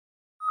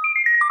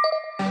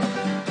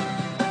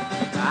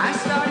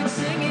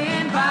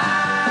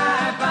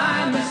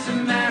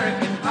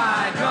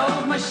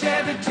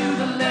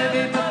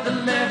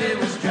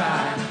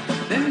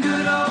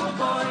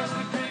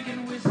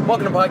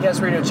Welcome to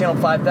Podcast Radio Channel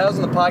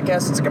 5000. The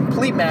podcast is a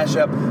complete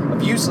mashup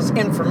of useless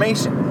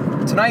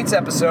information. Tonight's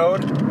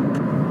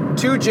episode,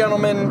 two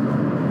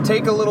gentlemen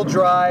take a little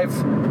drive.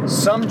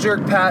 Some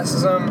jerk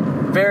passes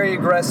them very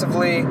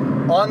aggressively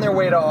on their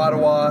way to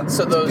Ottawa.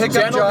 So those pick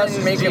up gentlemen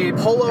Josh's make him Jeep,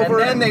 pull over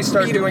and then they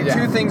start beat him doing down.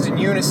 two things in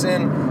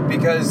unison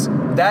because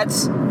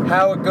that's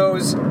how it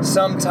goes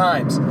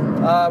sometimes.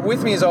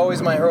 With me, as always,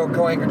 my heroic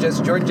co-anchor,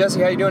 Jesse Jordan. Jesse,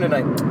 how you doing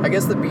tonight? I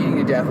guess the beating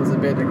to death was a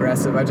bit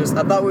aggressive. I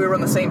thought we were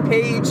on the same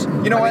page.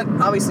 You know what?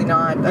 Obviously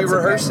not. We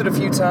rehearsed it a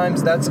few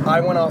times. I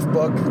went off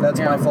book. That's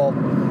my fault.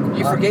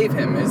 You forgave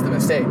him is the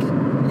mistake.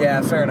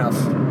 Yeah, fair enough.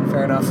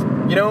 Fair enough.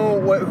 You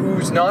know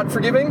who's not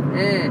forgiving?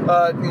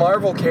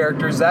 Marvel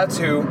characters, that's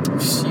who.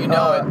 You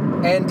know it.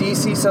 And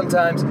DC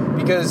sometimes,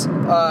 because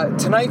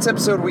tonight's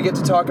episode we get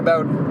to talk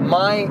about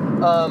my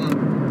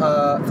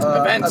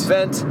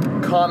event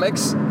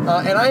comics,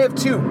 and I have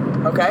two.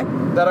 Okay.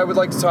 That I would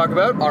like to talk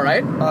about. All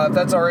right. If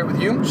that's all right with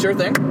you. Sure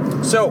thing.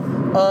 So,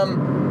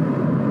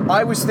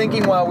 I was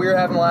thinking while we were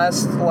having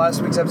last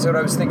week's episode,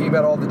 I was thinking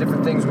about all the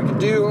different things we could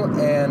do,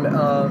 and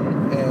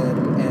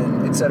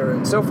et cetera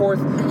and so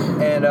forth.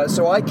 And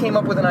so I came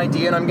up with an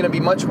idea, and I'm going to be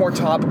much more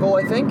topical,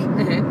 I think.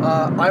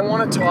 Mm-hmm. I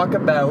want to talk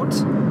about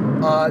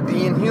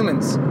the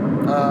Inhumans.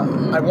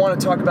 I want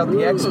to talk about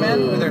the X-Men,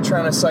 who they're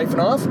trying to siphon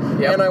off,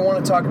 and I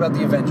want to talk about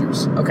the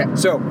Avengers. Okay.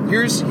 So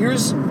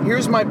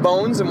here's my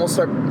bones, and we'll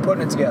start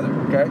putting it together.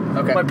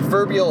 Okay. My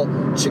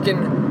proverbial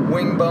chicken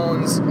wing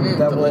bones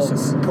that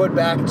delicious. we'll put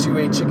back to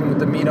a chicken with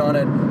the meat on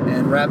it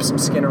and wrap some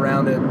skin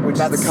around it, which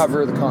is the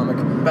cover of the comic.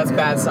 That's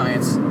bad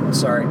science.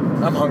 Sorry,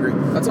 I'm hungry.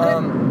 That's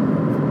okay.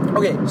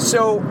 Okay,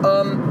 so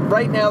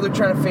right now they're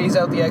trying to phase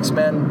out the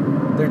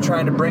X-Men. They're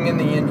trying to bring in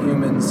the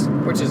Inhumans,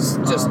 Which is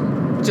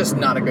just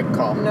not a good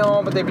call.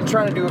 No, but they've been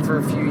trying to do it for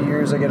a few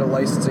years. I get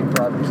licensing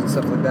properties and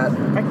stuff like that.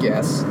 I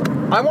guess.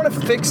 I want to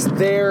fix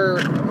their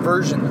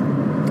version,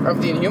 though.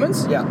 Of the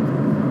Inhumans? Yeah.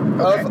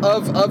 Okay.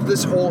 Of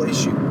this whole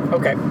issue.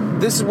 Okay.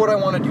 This is what I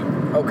want to do.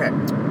 Okay.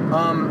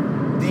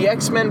 The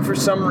X-Men, for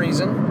some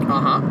reason,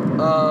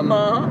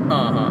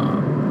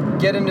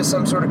 get into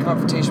some sort of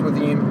confrontation with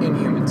the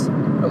Inhumans.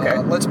 Okay.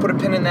 Let's put a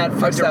pin in that.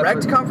 A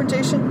direct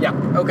confrontation? Yeah.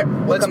 Okay.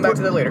 We'll come back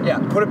to that later. Yeah,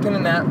 put a pin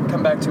in that,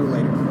 come back to it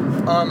later.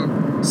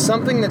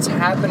 Something that's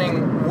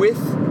happening with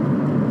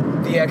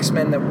the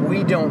X-Men that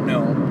we don't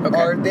know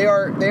they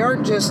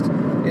aren't just,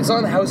 it's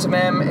not House of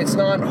M, it's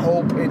not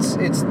Hope,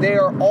 they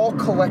are all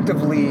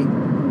collectively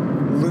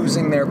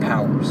losing their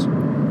powers,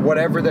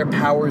 whatever their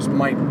powers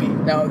might be.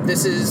 Now,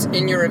 this is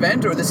in your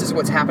event, or this is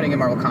what's happening in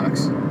Marvel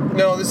Comics?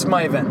 No, this is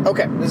my event.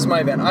 Okay. This is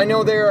my event. I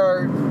know there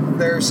are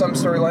some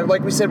storyline,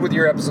 like we said with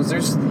your episodes,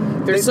 there's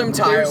some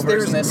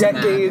tie-overs in this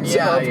decades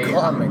of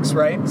comics,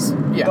 right?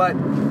 Yeah. But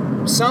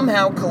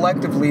somehow,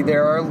 collectively, they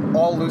are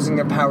all losing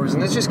their powers.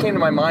 And this just came to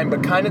my mind,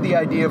 but kind of the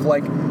idea of,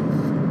 like,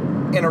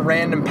 in a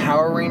random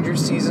Power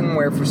Rangers season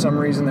where for some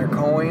reason their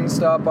coins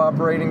stop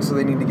operating, so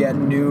they need to get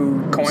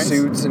new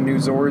suits and new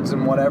Zords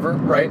and whatever,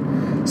 right?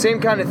 Same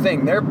kind of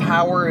thing. Their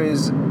power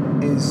is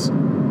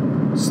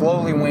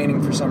slowly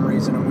waning for some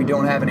reason, and we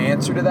don't have an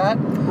answer to that.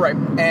 Right.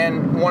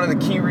 And one of the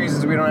key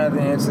reasons we don't have an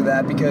answer to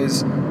that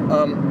because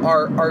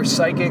our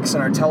psychics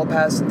and our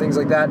telepaths and things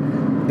like that,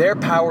 their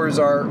powers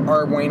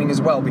are waning as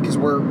well because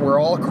we're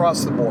all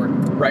across the board.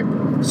 Right.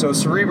 So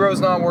Cerebro's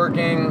not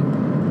working,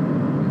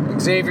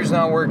 Xavier's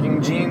not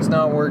working, Jean's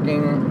not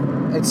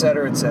working, et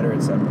cetera, et cetera,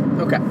 et cetera.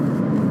 Okay.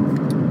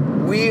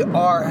 We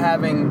are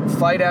having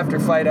fight after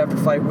fight after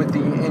fight with the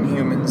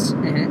Inhumans.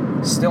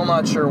 Mm-hmm. Still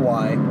not sure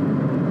why.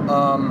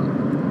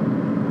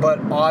 But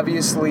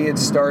obviously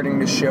it's starting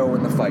to show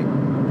in the fight.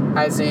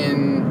 As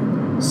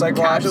in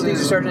Cyclops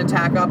casualties are starting to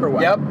tack up or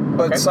what? Yep,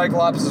 but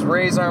Cyclops'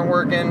 rays aren't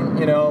working,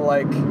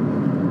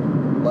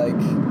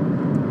 like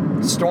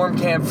Storm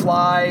can't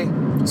fly,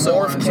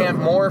 Morph can't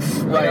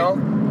morph,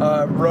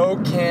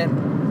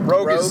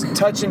 Rogue is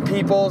touching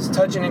people,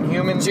 touching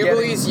Inhumans.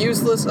 Jubilee's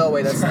useless. Oh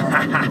wait, that's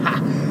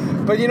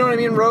not. But you know what I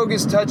mean? Rogue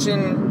is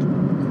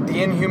touching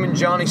the Inhuman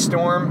Johnny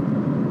Storm.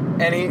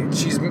 And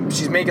she's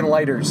making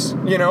lighters,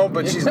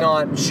 but she's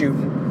not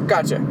shooting.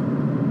 Gotcha.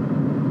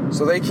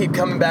 So they keep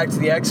coming back to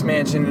the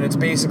X-Mansion, and it's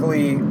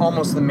basically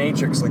almost the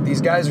Matrix. Like,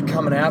 these guys are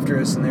coming after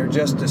us, and they're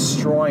just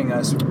destroying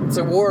us. It's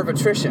a war of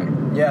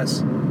attrition.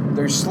 Yes.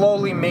 They're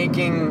slowly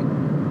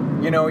making,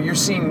 you're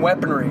seeing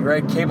weaponry,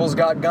 right? Cable's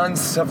got guns,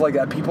 stuff like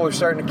that. People are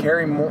starting to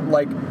carry more,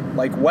 like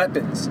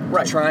weapons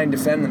to try and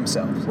defend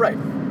themselves. Right.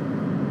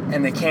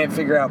 And they can't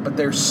figure out, but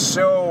they're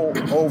so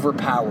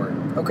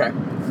overpowered. Okay.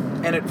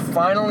 And it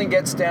finally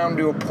gets down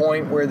to a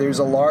point where there's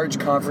a large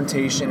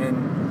confrontation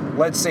and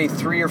let's say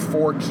 3 or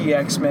 4 key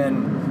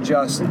X-Men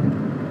just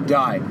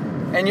die.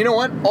 And you know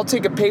what? I'll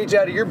take a page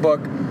out of your book.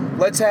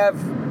 Let's have,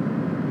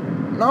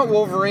 not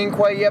Wolverine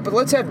quite yet, but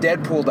let's have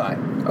Deadpool die.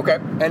 Okay.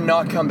 And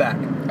not come back.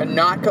 And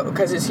not,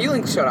 because his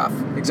healing's shut off.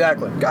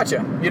 Exactly.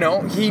 Gotcha.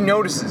 He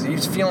notices.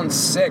 He's feeling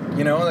sick,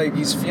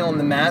 he's feeling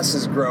the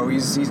masses grow.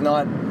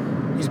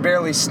 He's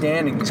barely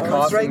standing. He's coughing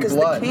blood. That's right, because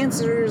the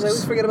cancers. I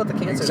always forget about the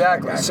cancers.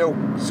 Exactly.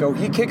 So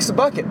he kicks the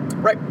bucket.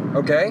 Right.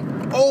 Okay?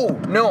 Oh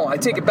no, I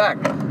take it back.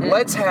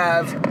 Let's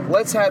have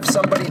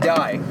somebody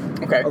die.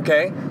 Okay.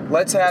 Okay.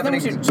 Let's have Isn't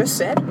that what you just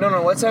said?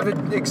 No. Let's have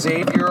a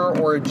Xavier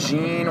or a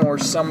Jean or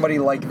somebody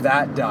like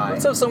that die.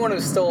 Let's have someone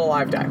who's still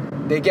alive die.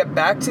 They get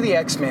back to the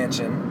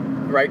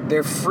X-Mansion. Right.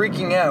 They're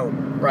freaking out.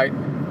 Right.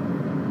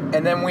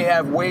 And then we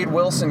have Wade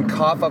Wilson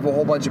cough up a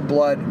whole bunch of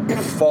blood and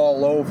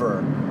fall over.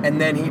 And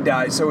then he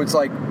dies. So it's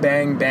like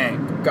bang,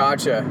 bang.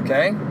 Gotcha.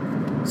 Okay?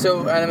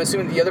 So, and I'm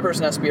assuming the other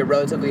person has to be a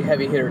relatively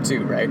heavy hitter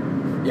too, right?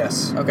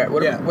 Yes. Okay.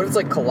 What if it's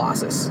like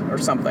Colossus or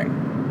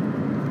something?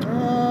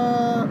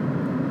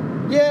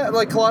 Yeah,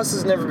 like Colossus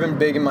has never been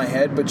big in my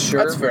head, but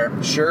sure. That's fair.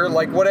 Sure,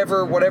 like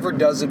whatever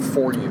does it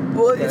for you.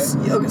 Well, okay?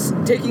 it's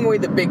taking away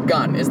the big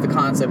gun is the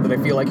concept that I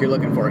feel like you're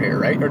looking for here,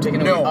 right? Or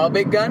taking away a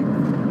big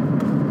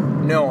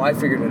gun? No, I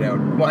figured it out.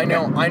 Well, I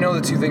know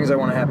the two things I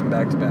want to happen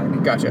back to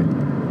back. Gotcha.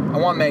 I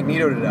want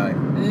Magneto to die.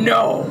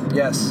 No!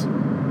 Yes.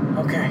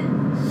 Okay.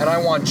 And I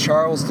want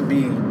Charles to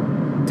be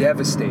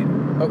devastated.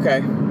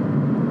 Okay.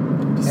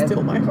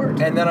 Still my heart.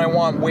 And then I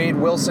want Wade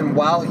Wilson,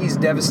 while he's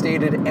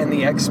devastated and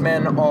the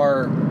X-Men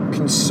are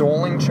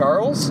consoling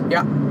Charles.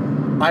 Yeah.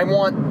 I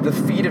want the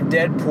feet of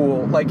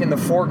Deadpool, like, in the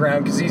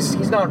foreground, because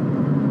he's not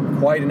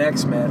quite an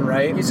X-Men,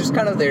 right? He's just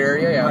kind of there,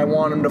 yeah. I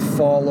want him to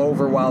fall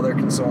over while they're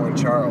consoling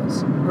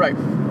Charles. Right.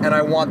 And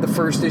I want the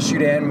first issue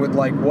to end with,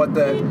 like, what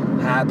the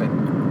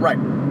happened. Right.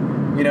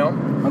 You know?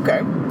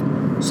 Okay.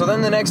 So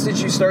then the next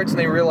issue starts and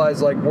they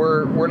realize, like,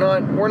 we're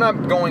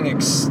not going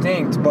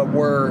extinct, but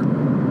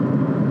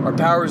our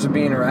powers are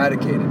being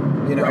eradicated,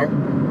 you know?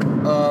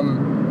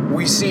 Right.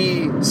 We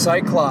see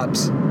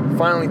Cyclops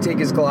finally take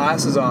his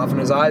glasses off and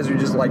his eyes are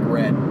just like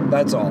red.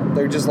 That's all.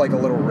 They're just like a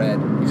little red.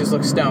 He just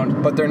looks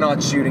stoned. But they're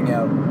not shooting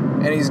out.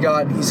 And he's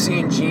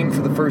seeing Jean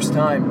for the first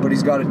time, but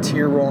he's got a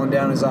tear rolling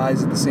down his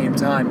eyes at the same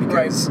time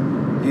because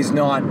he's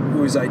not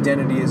who his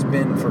identity has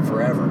been for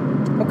forever.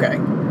 Okay.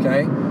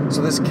 Okay?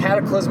 So this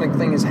cataclysmic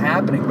thing is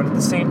happening, but at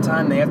the same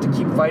time they have to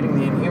keep fighting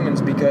the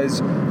Inhumans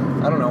because,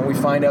 I don't know, we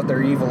find out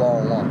they're evil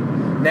all along.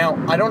 Now,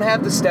 I don't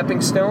have the stepping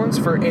stones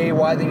for A,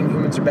 why the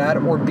Inhumans are bad,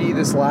 or B,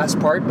 this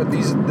last part, but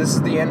this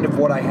is the end of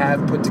what I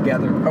have put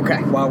together.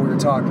 Okay. While we were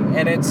talking.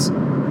 And it's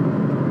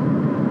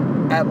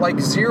at like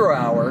 0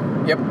 hour.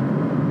 Yep.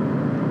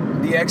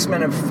 The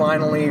X-Men have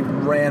finally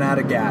ran out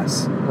of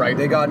gas. Right.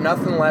 They got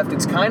nothing left.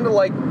 It's kind of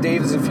like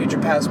Days of Future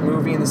Past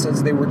movie in the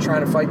sense they were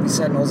trying to fight these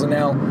Sentinels, and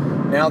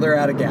now they're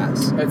out of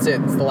gas. That's it.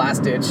 It's the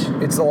last ditch.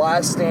 It's the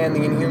last stand. The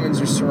Inhumans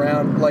are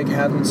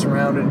have them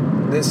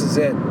surrounded. This is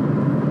it.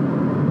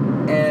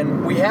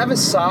 And we have a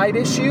side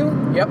issue.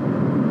 Yep.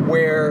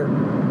 Where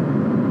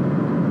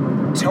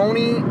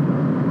Tony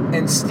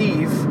and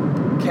Steve,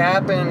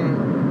 Cap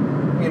and,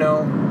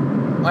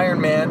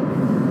 Iron Man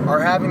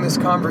are having this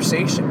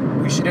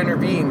conversation. We should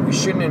intervene. We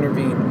shouldn't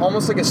intervene.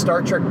 Almost like a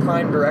Star Trek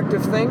Prime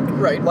Directive thing.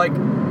 Right. Like,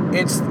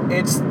 it's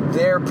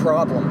their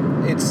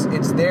problem. It's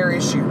their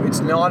issue. It's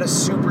not a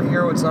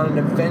superhero. It's not an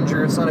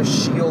Avenger. It's not a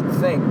S.H.I.E.L.D.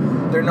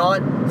 thing. They're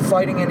not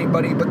fighting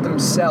anybody but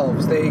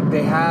themselves. They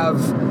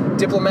have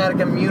diplomatic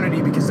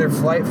immunity because they're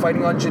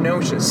fighting on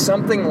Genosha.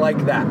 Something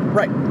like that.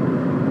 Right.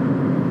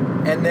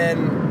 And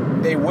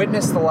then they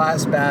witness the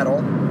last battle,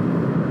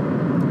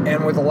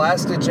 and with the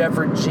last-ditch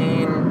effort,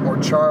 Jean or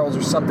Charles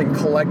or something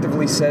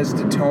collectively says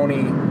to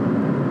Tony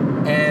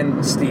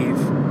and Steve,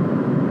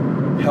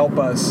 help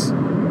us,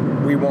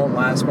 we won't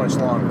last much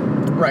longer.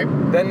 Right.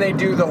 Then they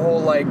do the whole,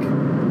 like,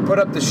 put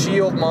up the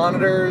S.H.I.E.L.D.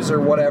 monitors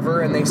or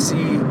whatever, and they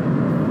see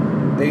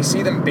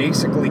them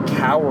basically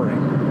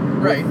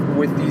cowering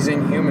with these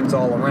Inhumans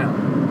all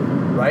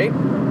around, right?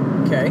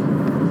 Okay.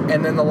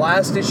 And then the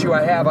last issue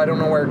I have, I don't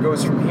know where it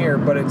goes from here,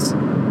 but it's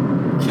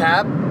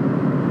Cap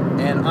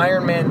and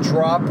Iron Man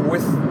drop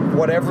with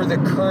whatever the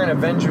current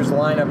Avengers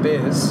lineup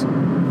is,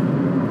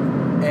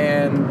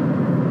 and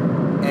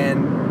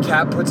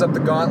Cap puts up the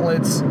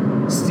gauntlets,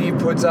 Steve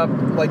puts up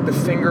like the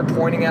finger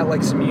pointing at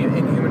like some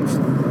Inhumans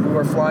who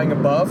are flying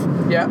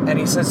above. Yeah. And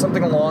he says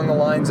something along the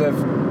lines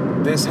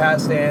of, this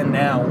has to end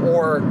now,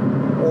 or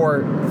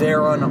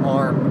they're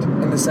unarmed,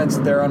 in the sense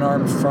that they're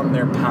unarmed from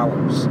their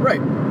powers.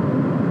 Right.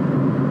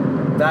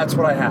 That's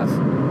what I have.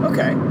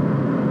 Okay.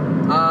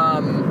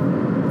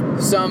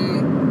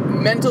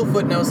 Some mental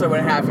footnotes that I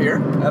would have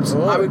here.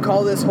 Absolutely. I would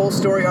call this whole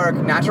story arc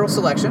natural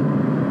selection.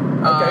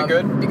 Okay,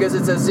 good. Because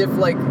it's as if,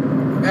 like,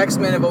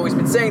 X-Men have always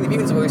been saying, the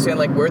mutants have always saying,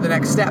 like, we're the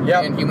next step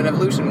in human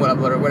evolution,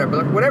 whatever.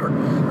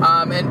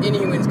 And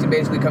Inhumans can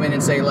basically come in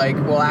and say, like,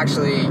 well,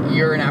 actually,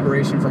 you're an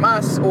aberration from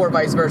us, or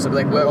vice versa.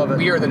 Like, well,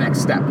 we are the next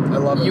step. I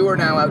love it. You are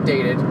now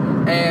outdated.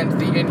 And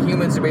the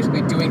Inhumans are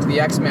basically doing to the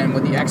X-Men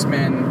what the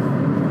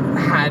X-Men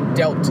had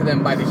dealt to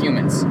them by the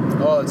humans.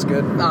 Oh, that's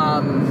good.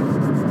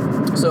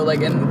 So,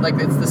 like,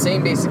 it's the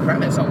same basic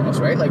premise almost,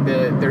 right? Like,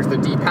 there's the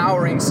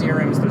depowering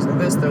serums, there's the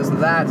this, there's the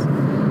that,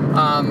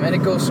 and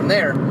it goes from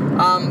there.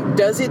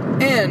 Does it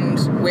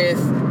end with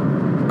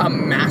a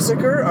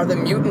massacre? Are the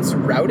mutants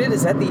routed?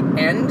 Is that the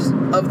end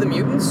of the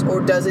mutants? Or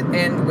does it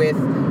end with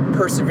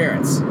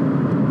perseverance?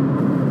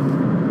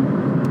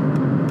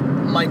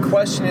 My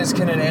question is,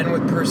 can it end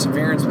with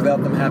perseverance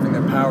without them having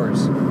their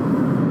powers?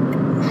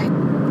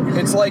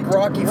 It's like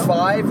Rocky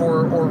V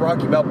or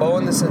Rocky Balboa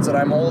in the sense that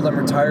I'm old, I'm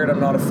retired, I'm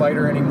not a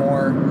fighter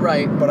anymore.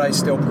 Right. But I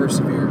still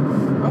persevere.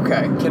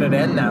 Okay. Can it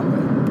end that way?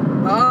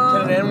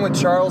 Can it end with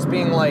Charles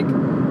being like,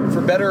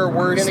 for better or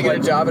worse, gonna get a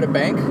job at a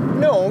bank?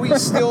 No,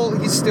 he's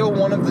still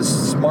one of the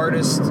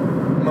smartest,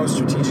 most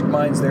strategic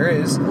minds there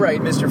is.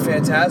 Right. Mr.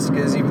 Fantastic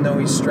is, even though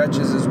he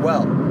stretches as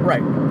well.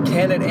 Right.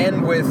 Can it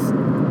end with,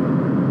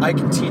 I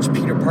can teach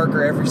Peter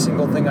Parker every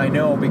single thing I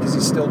know because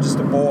he's still just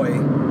a boy?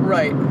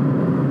 Right.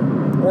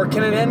 Or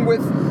can it end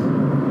with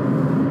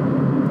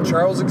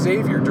Charles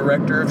Xavier,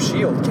 director of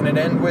S.H.I.E.L.D.? Can it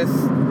end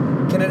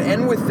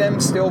with them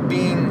still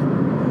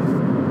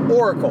being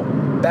Oracle,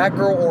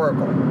 Batgirl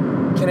Oracle?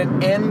 Can it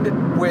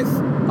end with,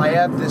 I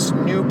have this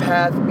new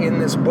path in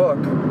this book?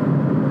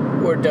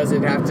 Or does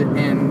it have to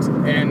end?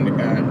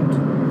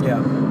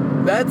 Yeah.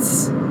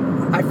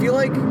 I feel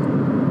like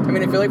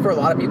for a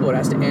lot of people it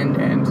has to end.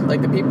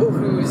 Like the people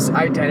whose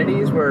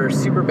identities were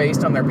super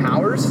based on their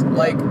powers,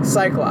 like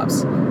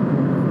Cyclops.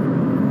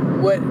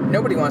 What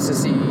nobody wants to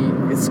see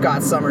is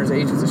Scott Summers,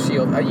 Agents of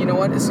S.H.I.E.L.D. You know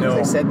what? As soon as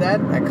I said that,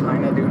 I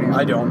kind of do now.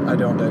 I don't.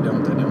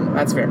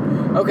 That's fair.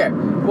 Okay.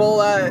 Well,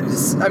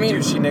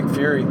 Douchey Nick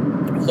Fury.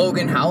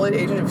 Logan Howlett,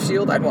 Agent of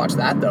S.H.I.E.L.D. I'd watch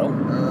that, though.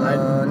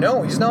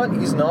 No, he's not 007.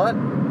 He's not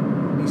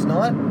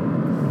S.H.I.E.L.D.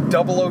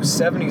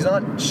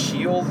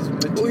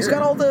 material.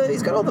 Well,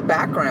 he's got all the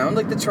background,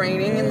 like the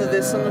training and the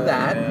this and the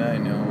that. Yeah, I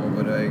know,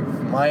 but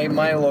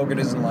my Logan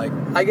isn't like.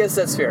 I guess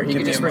that's fair. He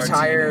could just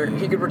retire.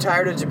 Martini. He could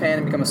retire to Japan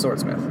and become a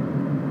swordsmith.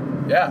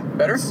 Yeah.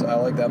 Better? I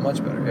like that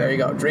much better. Yeah. There you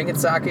go. Drinking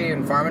sake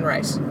and farming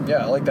rice. Yeah,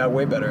 I like that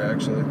way better,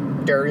 actually.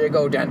 There you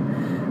go,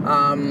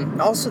 Den.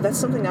 Also, that's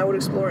something I would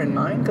explore in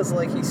mine, because,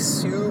 like, he's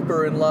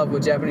super in love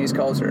with Japanese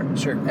culture.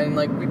 Sure. And,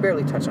 like, we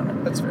barely touch on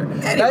it. That's fair.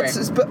 Anyway.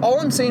 But all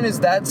I'm saying is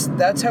that's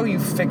how you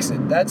fix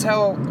it. That's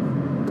how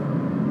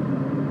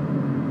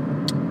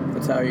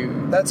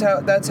you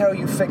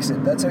fix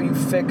it. That's how you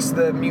fix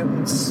the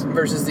mutants.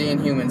 Versus the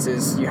Inhumans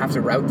is you have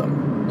to route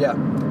them. Yeah.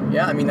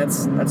 Yeah, I mean,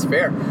 that's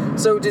fair.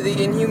 So do the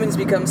Inhumans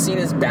become seen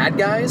as bad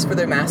guys for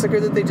their massacre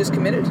that they just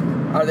committed?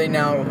 Are they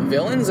now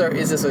villains, or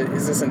is this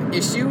an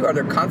issue? Are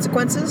there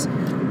consequences?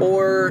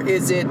 Or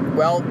is it,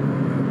 well,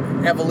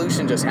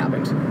 evolution just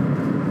happened?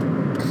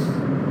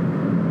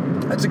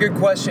 That's a good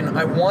question.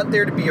 I want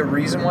there to be a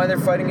reason why they're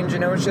fighting in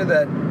Genosha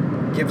that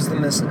gives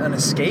them an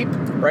escape.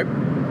 Right.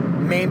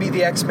 Maybe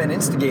the X-Men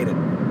instigated.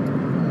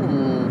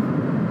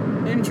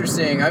 Ooh.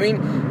 Interesting. I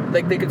mean,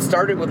 like, they could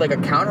start it with, like, a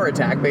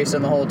counterattack based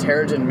on the whole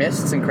Terrigen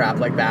mists and crap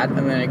like that,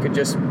 and then it could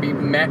just be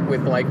met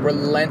with, like,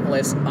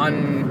 relentless,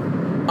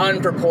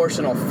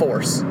 unproportional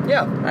force.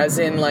 Yeah. As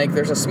in, like,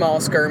 there's a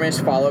small skirmish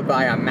followed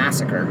by a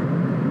massacre.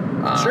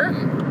 Sure.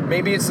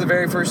 Maybe it's the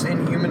very first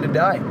Inhuman to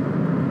die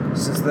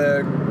since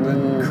the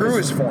crew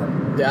is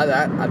formed.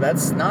 Yeah,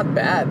 that's not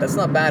bad. That's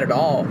not bad at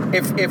all.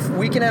 If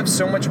we can have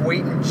so much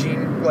weight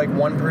in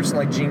one person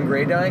like Jean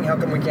Grey dying, how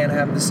come we can't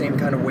have the same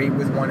kind of weight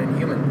with one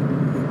Inhuman?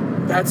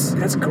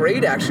 That's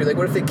great, actually. Like,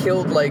 what if they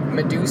killed, like,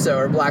 Medusa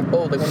or Black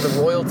Bolt, like one of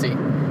the royalty?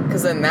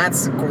 Because then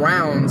that's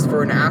grounds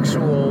for an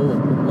actual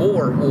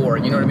war.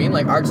 You know what I mean?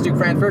 Like Archduke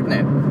Franz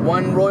Ferdinand,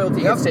 one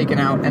royalty gets taken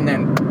out, and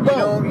then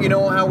boom. You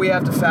know how we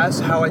have to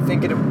how I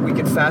think we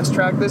could fast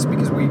track this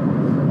because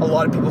a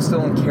lot of people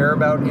still don't care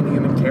about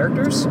Inhuman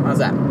characters. How's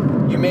that?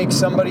 You make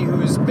somebody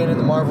who's been in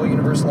the Marvel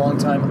Universe a long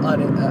time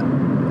an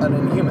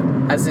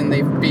Inhuman. As in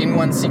they've been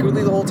one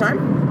secretly the whole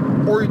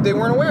time? Or they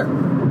weren't aware.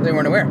 They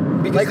weren't aware.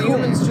 Because like the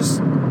humans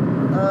just...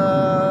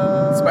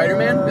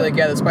 Spider-Man? Be like,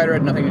 yeah, the spider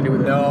had nothing to do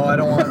with it. No, I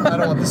don't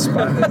want the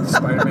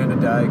Spider-Man to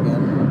die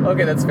again.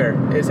 Okay, that's fair.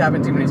 It's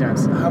happened too many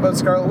times. How about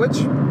Scarlet Witch?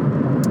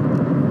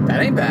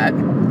 That ain't bad.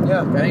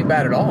 Yeah. That ain't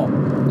bad at all.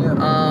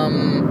 Yeah.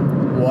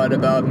 What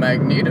about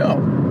Magneto?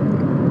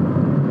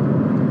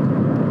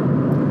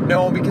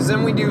 No, because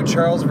then we do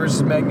Charles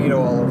versus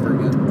Magneto all over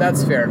again.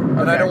 That's fair.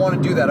 Okay. And I don't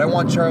want to do that. I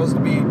want Charles to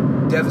be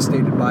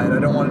devastated by it. I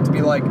don't want it to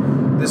be like,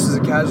 this is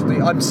a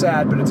casualty. I'm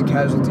sad, but it's a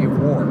casualty of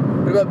war.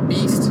 What about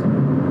Beast?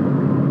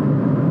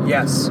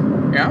 Yes.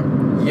 Yeah?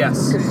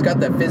 Yes. Because he's got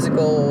that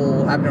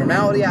physical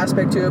abnormality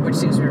aspect to it, which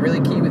seems to be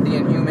really key with the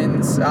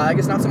Inhumans. I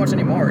guess not so much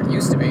anymore. It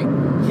used to be.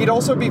 He'd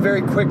also be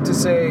very quick to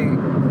say,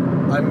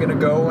 I'm going to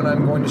go and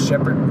I'm going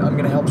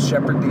to help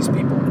shepherd these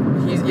people.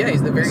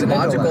 He's the very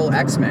logical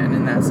X-Men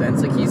in that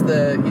sense. Like he's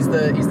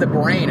the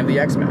brain of the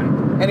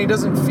X-Men. And he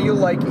doesn't feel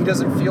like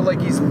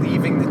he's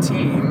leaving the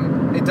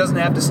team. It doesn't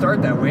have to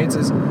start that way. It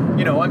says,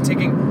 I'm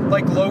taking,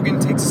 like Logan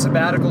takes a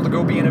sabbatical to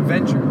go be an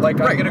Avenger. Like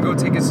I'm going to go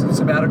take a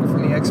sabbatical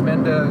from the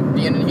X-Men to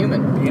be an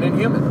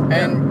Inhuman.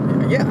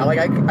 And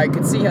I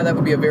could see how that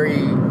would be a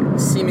very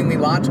seemingly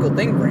logical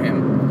thing for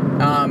him.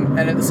 And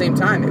at the same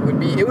time, it would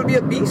be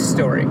a Beast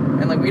story,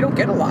 and like we don't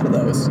get a lot of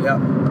those. Yeah.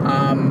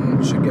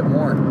 We should get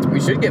more. We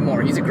should get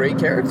more. He's a great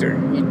character.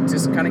 He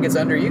just kind of gets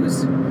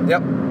underused.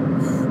 Yep.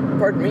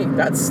 Pardon me.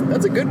 That's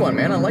a good one,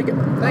 man. I like it.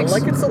 Thanks. I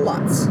like it a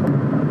lot.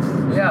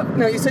 Yeah.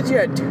 No, you said you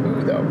had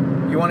two though.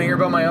 You want to hear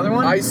about my other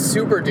one? I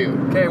super do.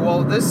 Okay.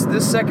 Well, this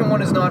second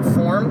one is not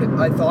formed.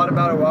 I thought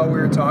about it while we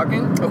were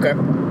talking. Okay.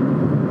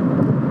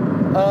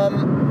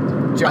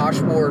 Josh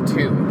Ward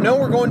 2. No,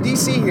 we're going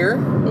DC here.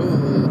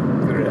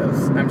 Ooh, there it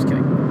is. I'm just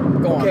kidding.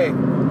 Go on. Okay,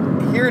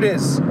 here it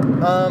is.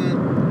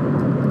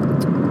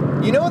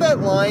 You know that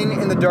line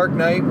in The Dark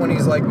Knight when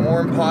he's like,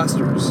 more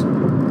imposters?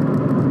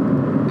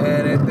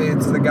 And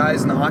it's the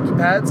guys in the hockey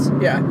pads?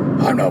 Yeah.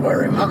 I'm not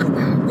wearing hockey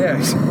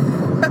pads. Yeah.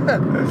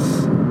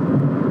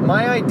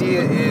 My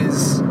idea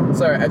is...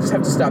 Sorry, I just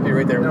have to stop you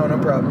right there. No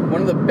problem.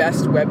 One of the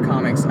best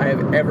webcomics I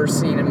have ever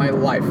seen in my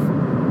life.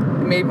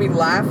 It made me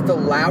laugh the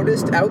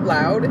loudest out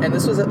loud, and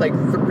this was at like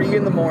 3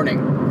 in the morning.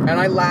 And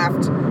I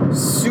laughed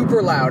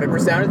super loud. It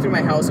resounded through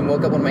my house and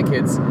woke up one of my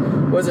kids.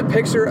 Was a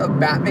picture of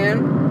Batman,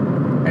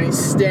 and he's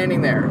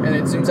standing there. And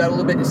it zooms out a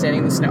little bit and he's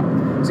standing in the snow.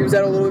 Zooms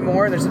out a little bit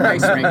more, and there's an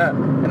ice rink.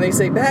 And they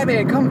say,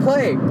 Batman, come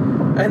play.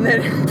 And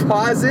then it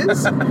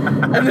pauses,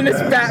 and then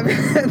it's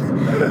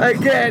Batman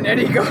again, and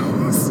he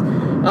goes,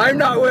 I'm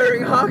not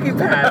wearing hockey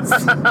pads.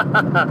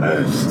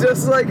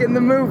 Just like in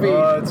the movie.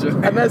 Oh, that's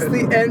really and that's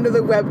the end of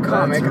the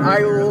webcomic. Really I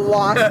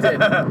lost it.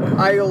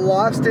 I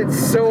lost it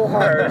so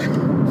hard.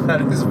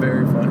 That is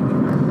very funny.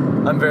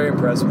 I'm very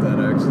impressed with that,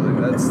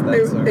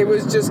 actually. It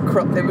was just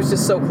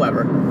so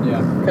clever.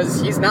 Yeah. Because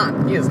he is not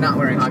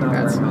wearing hockey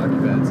pads. Wearing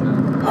hockey pads, no.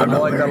 I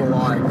like that a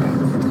lot.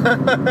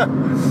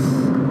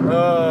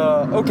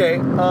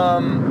 Okay.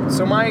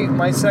 So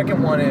my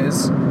second one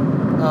is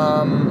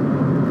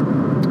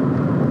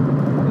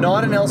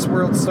not an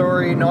Elseworld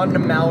story, not an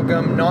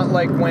amalgam, not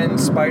like when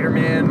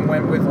Spider-Man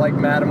went with like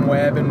Madam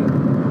Web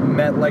and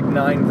met like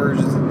 9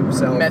 versions of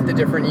himself. Met the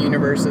different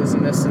universes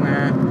and this and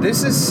that.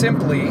 This is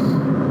simply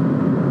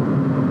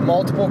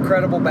multiple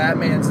credible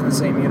Batmans in the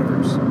same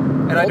universe.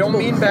 And I don't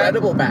mean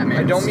credible Batmans.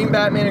 I don't mean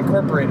Batman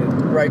Incorporated.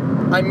 Right.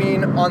 I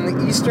mean on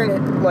the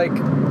eastern like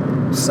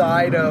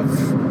side of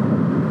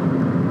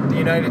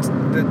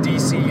the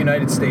DC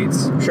United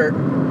States. Sure.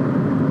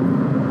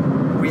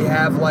 We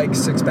have like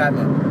 6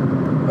 Batman.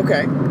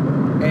 Okay.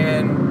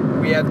 And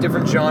we have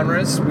different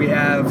genres. We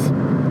have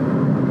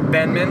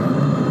Benman.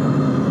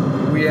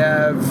 We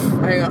have...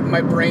 Hang on,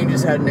 my brain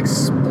just had an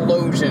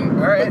explosion.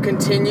 All right. But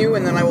continue,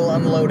 and then I will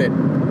unload it.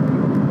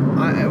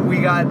 We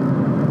got,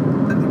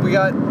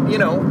 you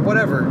know,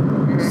 whatever.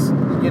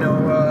 Mm-hmm. You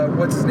know,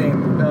 what's his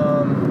name?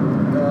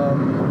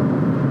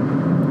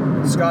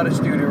 Scottish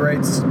dude who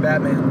writes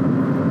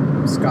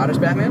Batman. Scottish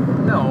Batman?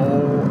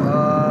 No.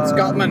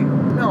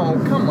 Scotland.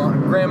 No, come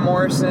on. Grant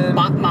Morrison.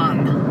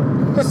 Batman.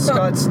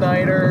 Scott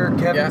Snyder,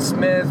 Kevin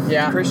Smith,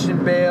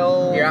 Christian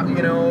Bale,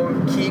 you know,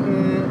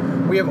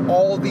 Keaton. We have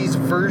all these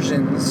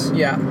versions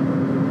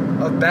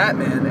of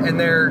Batman, and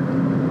they're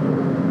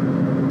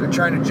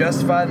trying to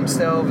justify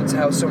themselves. It's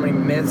how so many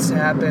myths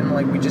happen.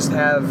 Like, we just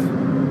have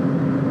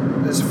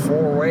this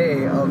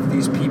four-way of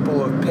these people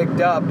who have picked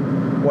up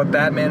what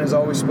Batman is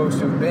always supposed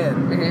to have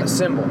been, a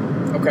symbol.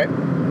 Okay.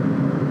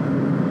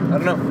 I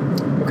don't know.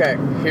 Okay,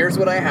 here's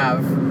what I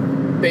have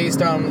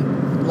based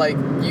on... Like,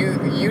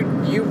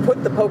 you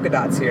put the polka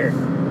dots here,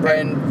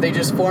 and they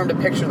just formed a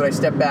picture that I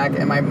stepped back,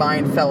 and my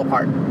mind fell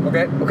apart.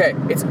 Okay,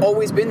 it's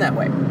always been that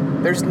way.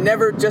 There's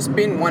never just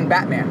been one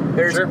Batman.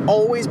 There's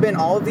always been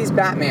all of these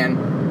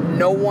Batman.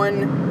 No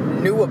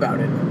one knew about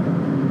it.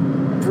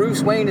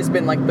 Bruce Wayne has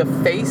been like the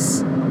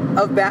face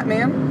of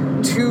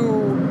Batman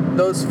to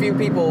those few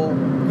people,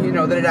 you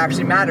know, that it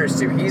actually matters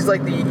to. He's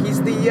like he's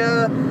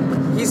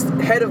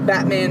head of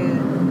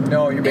Batman.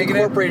 No, you're making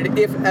Incorporated,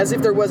 as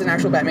if there was an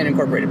actual Batman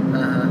Incorporated.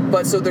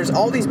 But so there's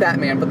all these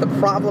Batman, but the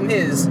problem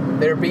is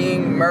they're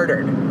being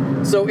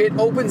murdered. So it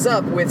opens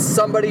up with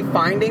somebody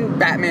finding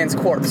Batman's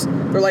corpse.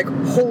 They're like,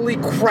 holy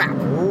crap.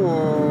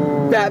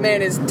 Ooh.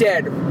 Batman is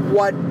dead.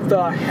 What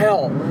the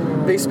hell?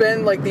 Ooh. They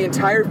spend like the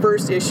entire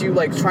first issue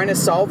like trying to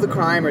solve the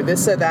crime or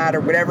this or that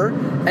or whatever,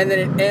 and then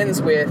it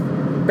ends with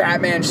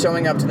Batman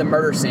showing up to the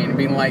murder scene and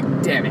being like,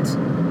 damn it.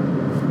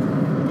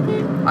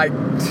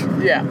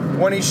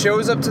 When he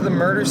shows up to the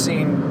murder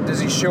scene, does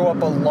he show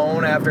up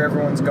alone after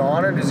everyone's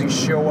gone, or does he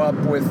show up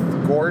with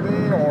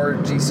Gordon or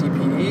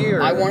GCPD?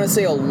 Or... I want to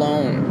say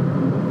alone.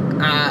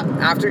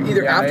 After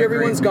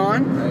everyone's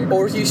gone,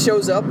 or he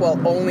shows up while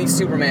only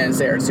Superman is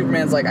there.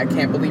 Superman's like, I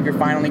can't believe you're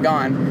finally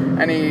gone,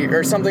 and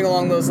or something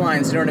along those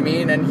lines. You know what I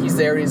mean? And he's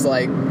there. He's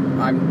like,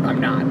 I'm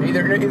not.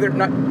 Either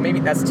not. Maybe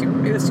that's too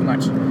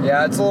much.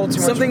 Yeah, it's a little too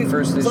much. For the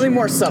first issue. Something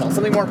more subtle.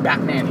 Something more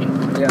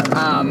Batman-y. Yeah.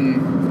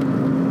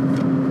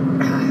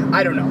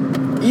 I don't know.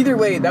 Either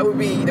way, that would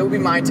be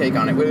my take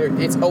on it.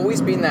 It's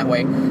always been that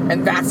way,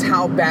 and that's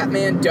how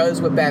Batman does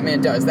what Batman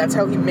does. That's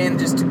how he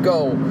manages to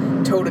go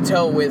toe to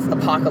toe with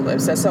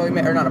Apocalypse. That's how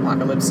or not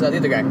Apocalypse, the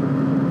other guy.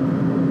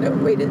 No,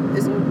 wait,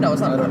 is it? No, it's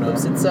not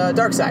Apocalypse. It's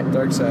Darkseid.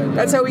 Darkseid. Yeah.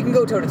 That's how he can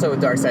go toe to toe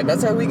with Darkseid.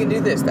 That's how he can do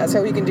this. That's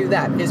how he can do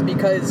that. Is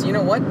because you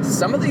know what?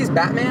 Some of these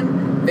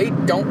Batman, they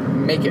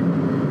don't make it,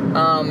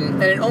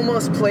 and it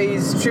almost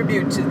plays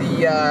tribute to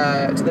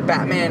the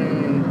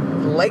Batman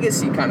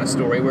legacy kind of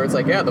story where it's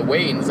like, yeah, the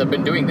Waynes have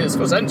been doing this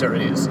for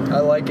centuries. I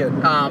like it.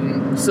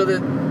 So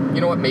that,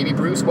 you know what, maybe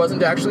Bruce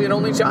wasn't actually an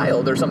only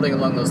child or something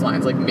along those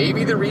lines. Like,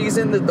 maybe the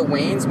reason that the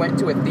Waynes went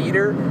to a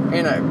theater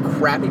in a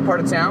crappy part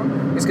of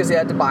town is because they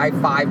had to buy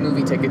 5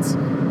 movie tickets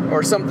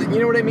or something. You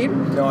know what I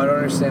mean? No, I don't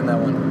understand that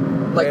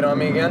one. Lay it on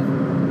me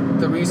again.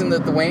 The reason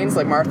that the Waynes,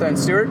 like Martha and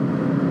Stuart,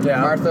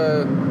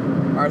 Martha,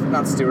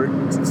 not Stuart,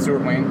 it's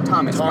Stuart Wayne,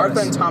 Thomas. Martha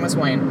and Thomas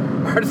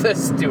Wayne. Martha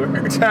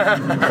Stewart.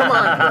 Come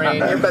on, brain,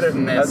 you're better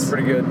than this. That's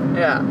pretty good.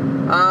 Yeah.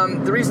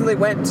 The reason they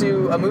went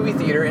to a movie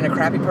theater in a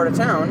crappy part of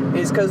town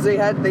is because they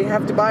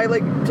have to buy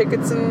like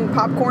tickets and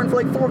popcorn for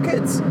like 4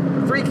 kids,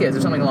 3 kids,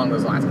 or something along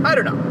those lines. I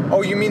don't know.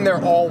 Oh, you mean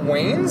they're all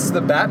Waynes,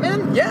 the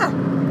Batman? Yeah.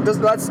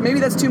 Maybe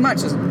that's too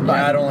much.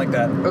 Yeah, I don't like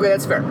that. Okay,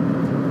 that's fair.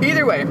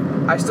 Either way,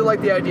 I still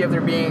like the idea of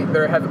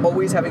there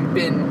always having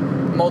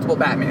been multiple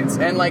Batmans.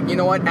 And like, you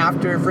know what?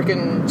 After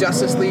freaking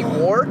Justice League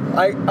War,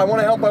 I want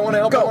to help.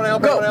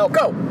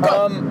 Go.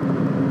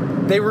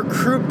 They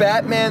recruit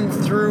Batman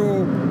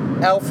through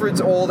Alfred's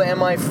old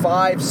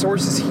MI5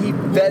 sources. He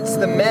vets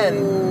the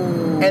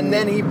men, and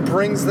then he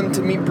brings them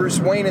to meet Bruce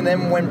Wayne. And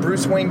then when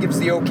Bruce Wayne gives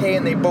the okay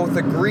and they both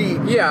agree,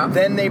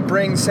 then they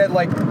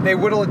they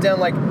whittle it down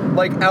like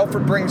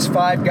Alfred brings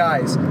 5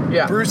 guys.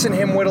 Yeah. Bruce and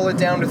him whittle it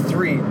down to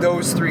 3.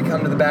 Those 3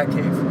 come to the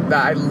Batcave.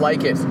 I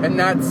like it, and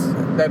that's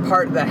that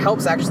part that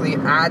helps actually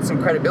add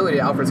some credibility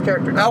to Alfred's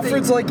character.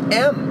 Alfred's like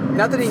M.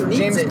 Not that he needs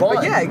James it, Bond.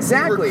 but yeah,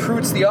 exactly. He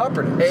recruits the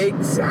operatives.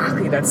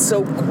 Exactly. That's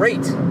so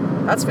great.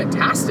 That's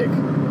fantastic.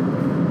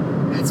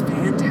 That's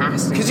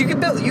fantastic. Because you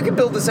could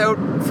build this out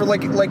for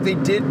like they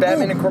did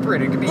Batman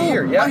Incorporated. It could be a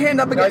year. Yeah. My hand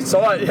up again. I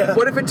saw it. Yeah.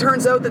 What if it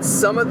turns out that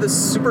some of the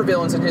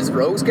supervillains in his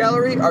rogues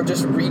gallery are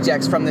just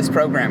rejects from this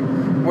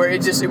program, where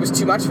it was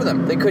too much for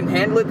them. They couldn't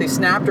handle it. They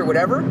snapped or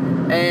whatever,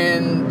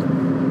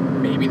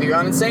 and maybe they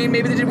got insane.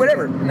 Maybe they did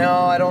whatever. No,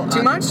 I don't.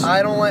 Too much.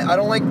 I don't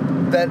like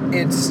that.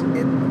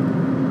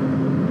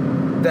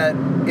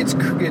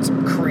 It's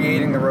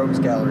creating the rogues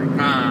gallery.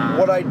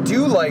 What I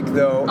do like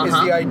though is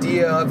the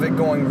idea of it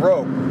going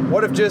rogue.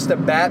 What if just a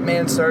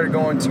Batman started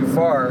going too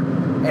far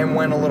and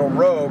went a little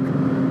rogue,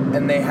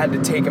 and they had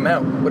to take him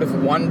out? What if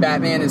one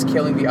Batman is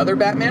killing the other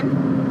Batman?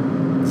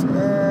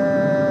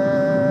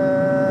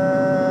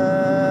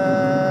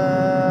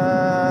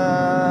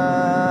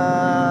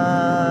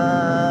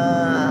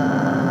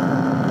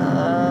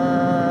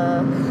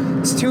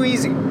 It's too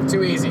easy.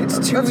 Too easy. It's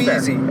too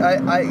easy.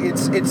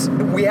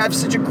 We have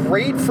such a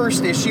great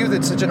first issue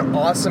that's such an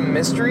awesome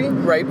mystery.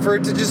 Right. For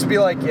it to just be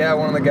like, yeah,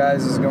 one of the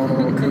guys is going a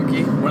little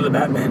kooky. One of the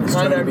Batman is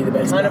trying to be the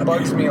best. Kind of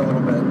bugs me a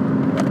little bit.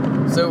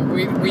 So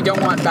we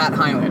don't want Bat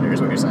Highlander, is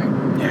what you're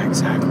saying? Yeah,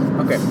 exactly.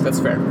 Okay, that's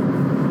fair.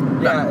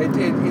 Yeah,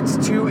 it's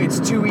too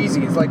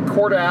easy. It's like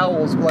Court of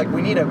Owls. Like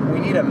we need a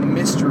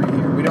mystery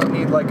here. We don't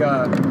need like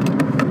a.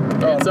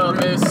 It's a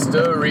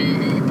mystery.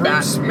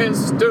 Bat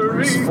mystery.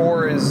 Bruce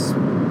 4 is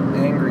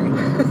angry.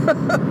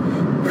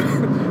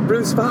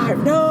 Bruce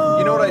 5. No.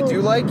 You know what I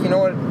do like? You know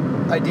what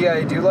idea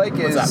I do like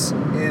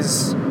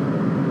is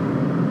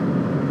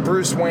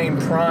Bruce Wayne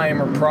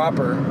Prime or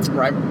proper.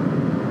 Right.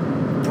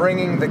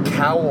 Bringing the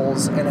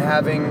cowls and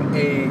having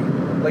a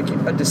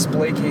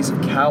display case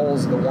of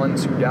cowls, the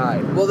ones who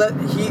died. Well, that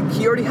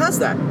he already has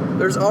that.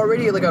 There's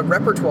already like a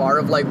repertoire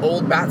of like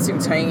old bat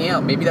suits hanging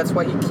out. Maybe that's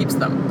why he keeps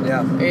them.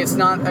 Yeah. It's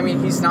not. I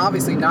mean, he's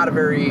obviously not a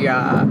very,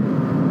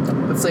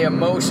 let's say,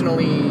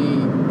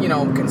 emotionally,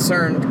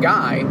 concerned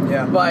guy.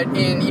 Yeah. But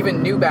in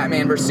even new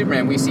Batman vs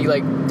Superman, we see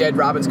like dead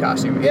Robin's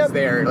costume is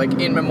there, like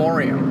in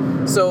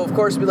memoriam. So of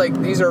course,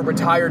 these are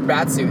retired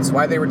bat suits.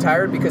 Why are they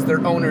retired? Because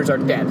their owners are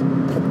dead.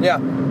 Yeah,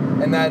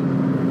 and that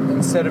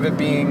instead of it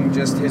being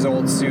just his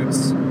old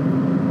suits,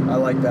 I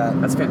like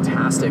that. That's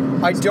fantastic.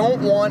 I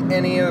don't want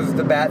any of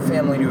the Bat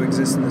family to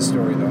exist in this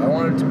story, though. I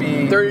want it to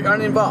be... They're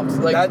uninvolved.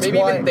 Like, that's maybe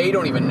why... even they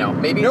don't even know.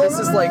 Maybe No.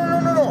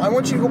 I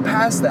want you to go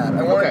past that.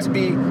 I want it to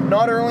be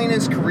not early in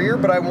his career,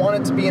 but I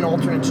want it to be an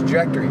alternate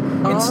trajectory.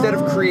 Instead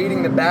of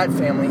creating the Bat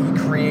family, he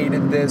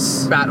created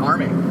this... Bat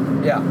army.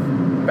 Yeah.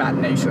 Bat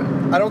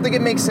nation. I don't think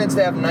it makes sense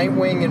to have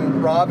Nightwing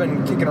and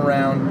Robin kicking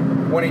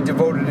around when he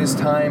devoted his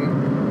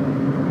time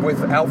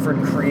with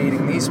Alfred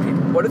creating these people.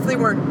 What if they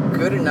weren't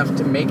good enough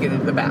to make it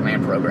into the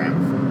Batman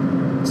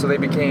program? So they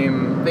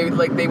became...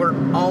 They were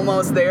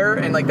almost there,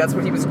 and like that's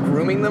what he was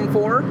grooming them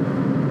for,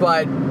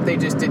 but they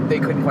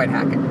couldn't quite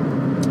hack it.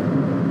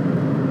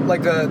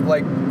 Like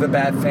the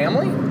Bat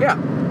family? Yeah.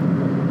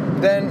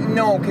 Then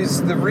no,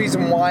 because the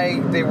reason why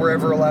they were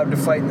ever allowed to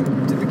fight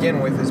to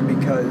begin with is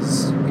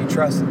because he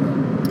trusted them.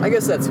 I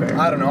guess that's fair.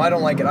 I don't know. I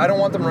don't like it. I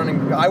wouldn't want them running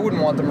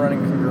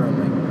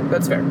congruently.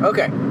 That's fair.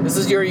 Okay. This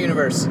is your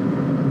universe.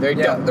 They're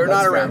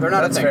not around. They're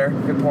not that's a thing. Fair.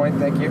 Good point.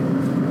 Thank you.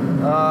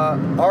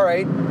 All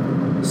right.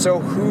 So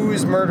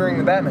who's murdering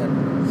the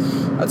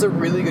Batman? That's a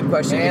really good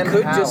question. And it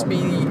could how? just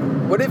be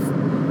what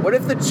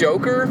if the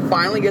Joker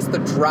finally gets the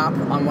drop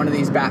on one of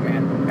these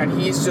Batman and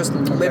he's just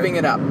living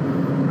it up.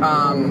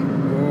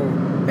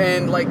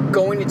 And like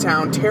going to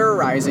town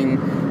terrorizing,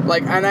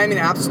 and I mean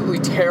absolutely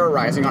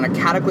terrorizing on a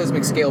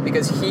cataclysmic scale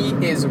because he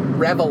is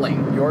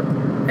reveling. York?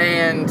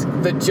 And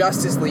the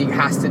Justice League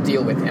has to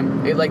deal with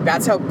him.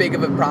 That's how big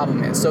of a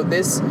problem it is. So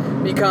this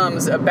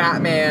becomes a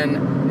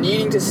Batman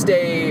needing to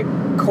stay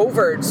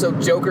covert so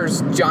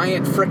Joker's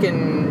giant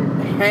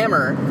frickin'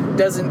 hammer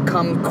doesn't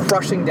come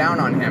crushing down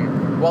on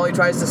him while he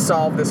tries to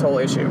solve this whole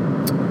issue.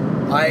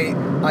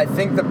 I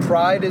think the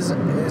pride is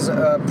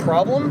a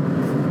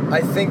problem.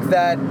 I think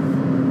that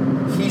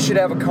he should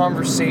have a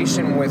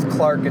conversation with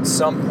Clark at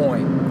some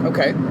point.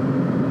 Okay.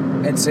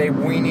 And say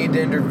we need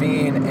to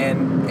intervene,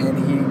 and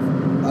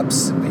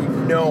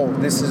no,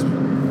 this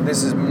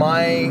is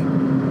my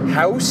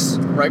house.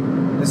 Right.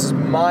 This is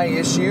my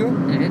issue.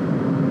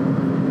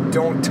 Mm-hmm.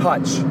 Don't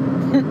touch.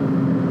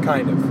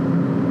 Kind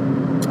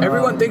of.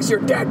 Everyone thinks you're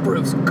dead,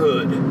 Bruce.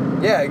 Good.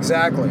 Yeah,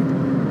 exactly.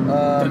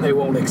 Then they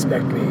won't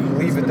expect me.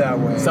 Leave it that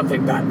way.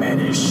 Something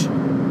Batman-ish.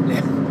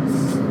 Yeah.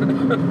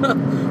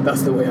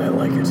 That's the way I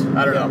like it.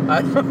 I don't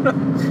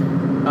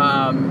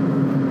know.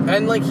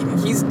 And like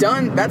he's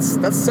done.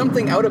 That's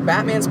something out of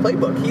Batman's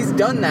playbook. He's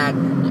done that.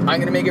 I'm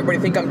gonna make everybody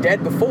think I'm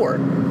dead before.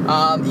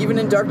 Even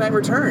in Dark Knight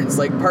Returns,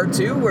 like part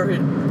 2, where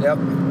it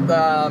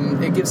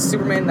gives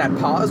Superman that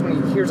pause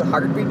when he hears a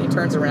heartbeat and he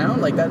turns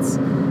around. Like that's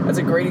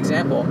a great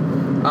example.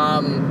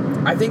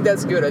 I think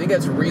that's good. I think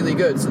that's really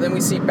good. So then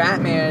we see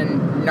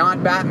Batman,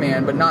 not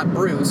Batman, but not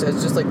Bruce,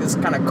 as just like this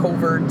kind of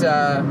covert,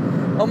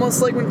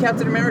 almost like when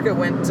Captain America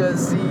went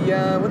as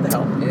the, what the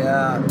hell?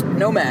 Yeah.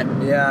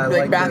 Nomad. Yeah, I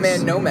like Batman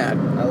this. Nomad.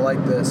 I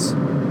like this.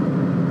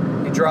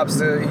 He drops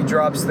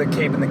the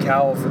cape and the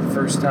cowl for the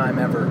first time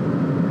ever.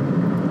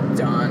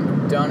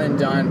 Done and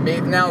done.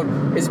 Now,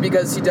 is it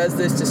because he does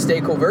this to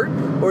stay covert,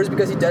 or is it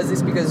because he does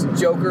this because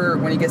Joker,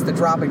 when he gets the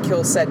drop and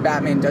kills said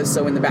Batman, does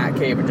so in the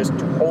Batcave and just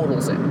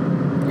totals it?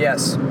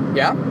 Yes.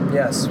 Yeah?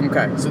 Yes.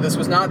 Okay, so this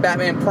was not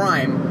Batman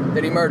Prime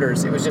that he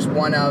murders. It was just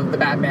one of the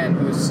Batman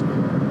whose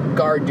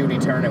guard duty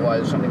turn it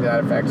was, something to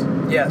that effect.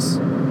 Yes.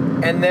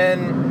 And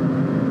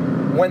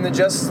then when the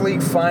Justice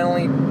League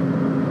finally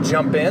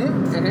jump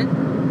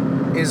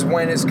in, is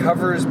when his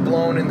cover is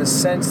blown in the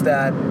sense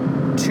that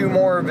 2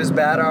 more of his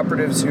Bat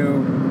operatives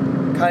who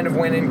kind of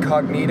went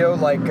incognito,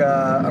 like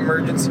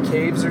emergency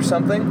caves or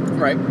something,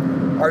 right,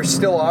 are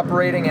still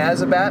operating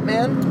as a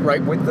Batman,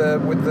 right, with the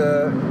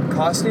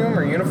costume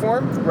or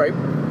uniform, right,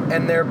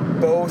 and they're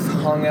both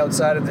hung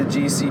outside of the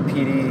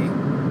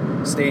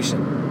GCPD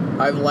station.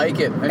 I like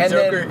it.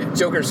 And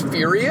Joker's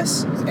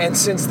furious. And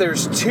since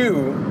there's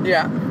 2,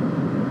 yeah,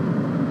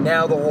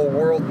 now the whole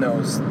world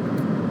knows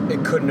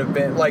it couldn't have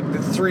been, like,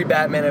 the 3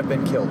 Batmen have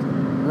been killed.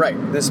 Right.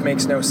 This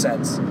makes no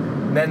sense.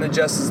 And then the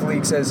Justice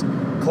League says,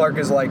 Clark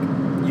is like,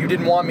 you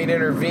didn't want me to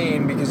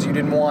intervene because you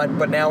didn't want,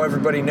 but now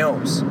everybody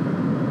knows.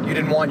 You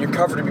didn't want your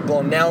cover to be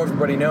blown. Now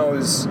everybody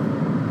knows.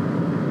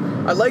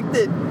 I like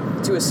that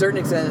to a certain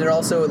extent. It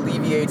also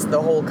alleviates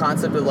the whole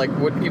concept of like,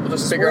 wouldn't people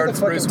just figure out it's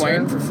Bruce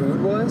Wayne? For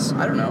food was?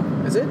 I don't know.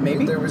 Is it?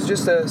 Maybe there was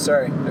just a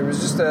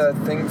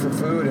thing for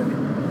food,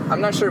 and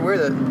I'm not sure where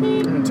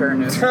the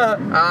turn is.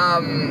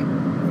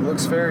 It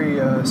looks very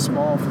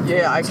small.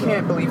 Yeah, I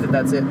can't believe that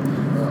that's it.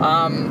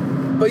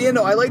 But yeah,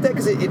 no, I like that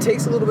because it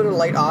takes a little bit of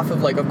light off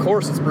of, like, of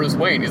course it's Bruce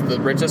Wayne. He's the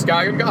richest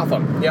guy in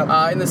Gotham.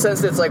 Yep. In the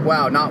sense that it's like,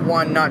 wow, not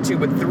 1, not 2,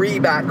 but 3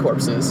 bat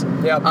corpses.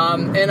 Yep.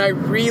 And I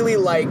really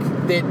like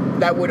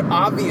that would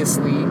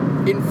obviously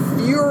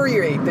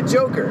infuriate the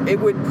Joker. It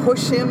would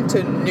push him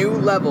to new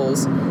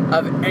levels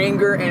of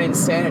anger and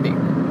insanity.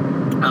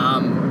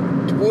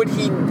 Would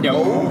he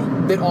know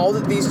that all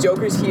of these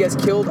Jokers he has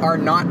killed are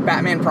not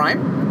Batman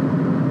Prime?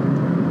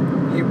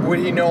 Would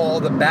he know all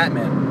the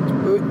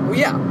Batman?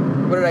 Yeah.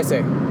 What did I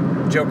say?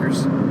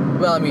 Jokers.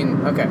 Well, I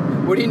mean, okay.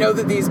 Would he know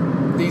that these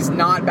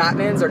not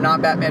Batmans are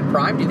not Batman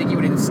Prime? Do you think he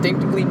would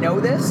instinctively know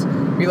this?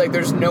 Be like,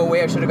 there's no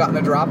way I should have gotten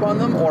the drop on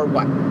them, or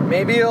what?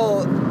 Maybe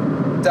he'll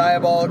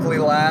diabolically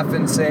laugh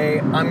and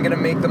say, I'm going to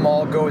make them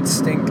all go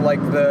extinct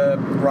like the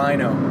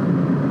Rhino.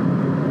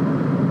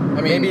 I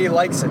mean, maybe he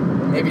likes it.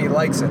 Maybe he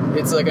likes it.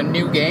 It's like a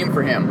new game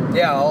for him.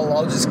 Yeah,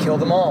 I'll just kill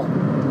them all.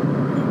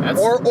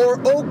 Or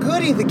oh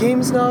goody, the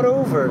game's not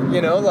over. You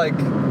know, like.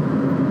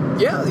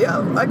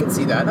 Yeah, I can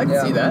see that. I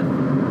can see that.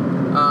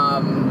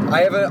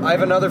 I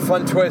have another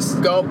fun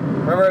twist. Go.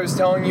 Remember I was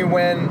telling you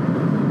when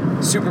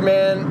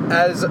Superman,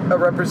 as a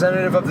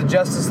representative of the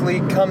Justice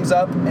League, comes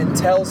up and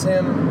tells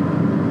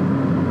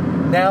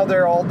him, now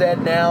they're all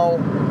dead. Now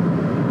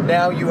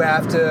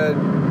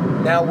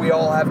we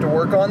all have to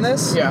work on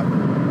this. Yeah.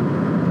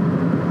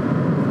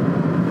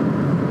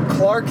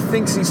 Clark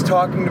thinks he's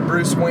talking to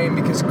Bruce Wayne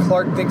because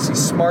Clark thinks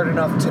he's smart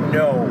enough to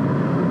know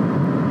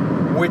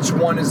which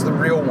one is the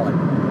real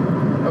one.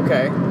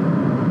 Okay.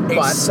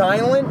 A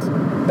silent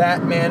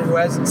Batman who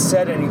hasn't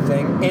said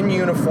anything, in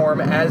uniform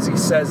as he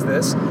says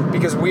this,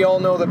 because we all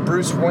know that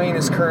Bruce Wayne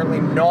is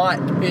currently not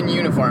in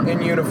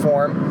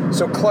uniform.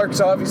 So Clark's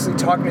obviously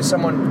talking to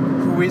someone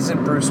who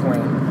isn't Bruce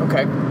Wayne.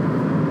 Okay.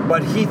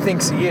 But he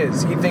thinks he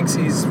is. He thinks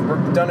he's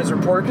done his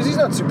report because he's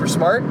not super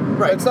smart.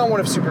 Right. It's not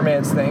one of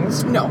Superman's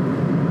things. No.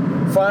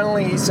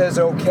 Finally, he says,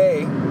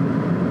 okay.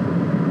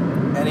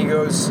 And he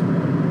goes,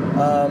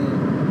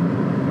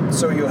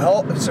 so you'll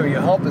help us?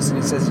 And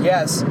he says,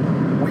 yes.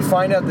 We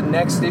find out the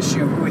next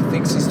issue who he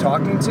thinks he's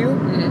talking to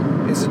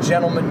is a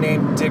gentleman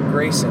named Dick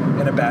Grayson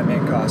in a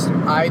Batman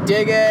costume. I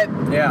dig it.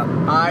 Yeah.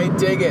 I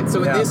dig it.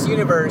 So in this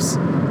universe,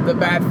 the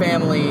Bat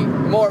family,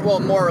 more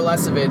or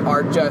less of it,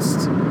 are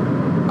just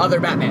other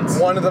Batmans.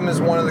 One of them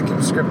is one of the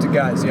conscripted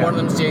guys, yeah. One of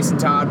them's Jason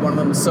Todd, one of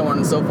them is so on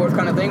and so forth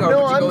kind of thing, or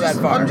No, would you go that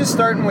far? I'm just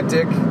starting with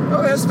Dick.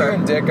 Oh, that's just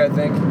doing Dick, I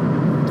think.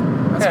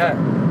 That's fair.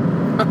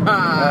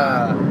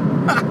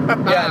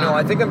 Yeah, no,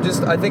 I think I'm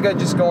just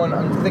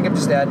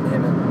adding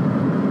him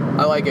in.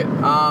 I like it.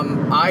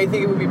 I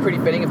think it would be pretty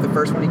fitting if the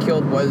first one he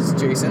killed was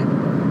Jason.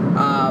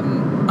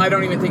 I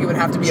don't even think it would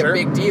have to be a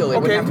big deal. It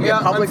wouldn't have to be a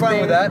public I'm fine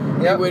thing. with that.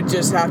 Yep. It would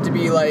just have to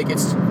be like,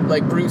 it's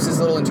like Bruce's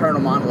little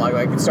internal monologue.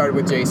 Like, it started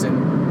with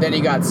Jason, then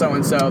he got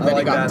so-and-so, then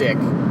he got Dick.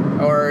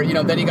 Or,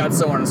 then he got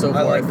so on and so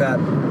forth. I like that.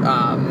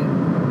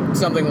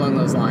 Something along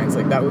those lines.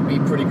 Like, that would be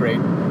pretty great.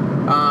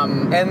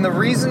 And the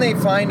reason they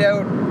find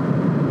out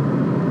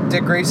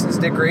Dick Grayson's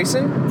Dick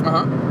Grayson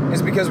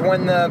is because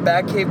when the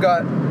Batcave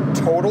got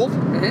totaled,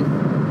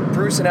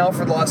 Bruce and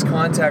Alfred lost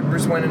contact.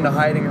 Bruce went into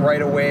hiding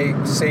right away,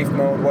 safe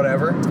mode,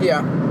 whatever.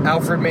 Yeah.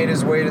 Alfred made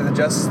his way to the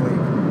Justice League.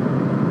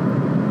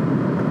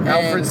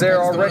 Alfred's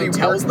there already. The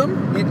tells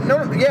them?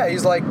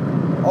 He's like,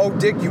 "Oh,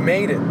 Dick, you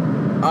made it."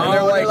 And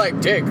they're like,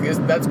 "Dick,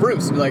 that's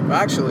Bruce." And you're like,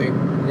 actually.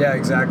 Yeah,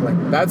 exactly.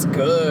 That's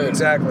good.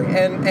 Exactly.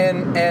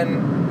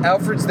 And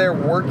Alfred's there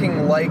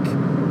working like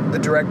the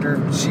director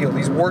of S.H.I.E.L.D.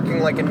 He's working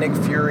like a Nick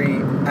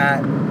Fury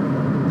at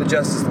the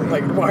Justice League.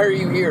 Like, why are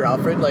you here,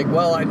 Alfred? Like,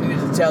 well, I needed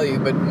to tell you,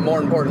 but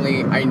more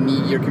importantly, I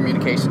need your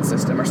communication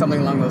system or something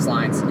along those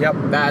lines. Yep.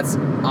 That's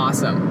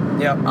awesome.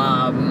 Yep.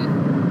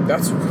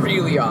 That's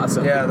really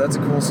awesome. Yeah, that's a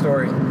cool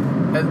story.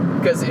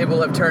 Because it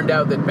will have turned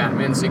out that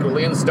Batman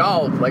secretly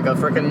installed like a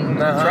freaking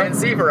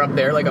transceiver up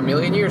there like a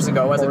million years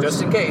ago as a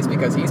just in case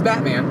because he's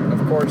Batman.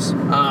 Of course.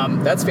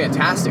 That's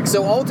fantastic.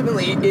 So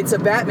ultimately, it's a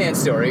Batman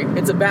story.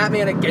 It's a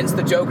Batman against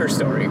the Joker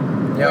story.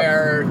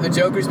 Where the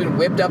Joker's been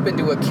whipped up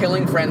into a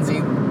killing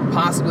frenzy,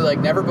 possibly like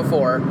never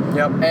before.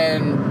 Yep.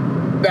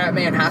 And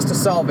Batman has to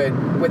solve it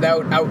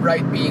without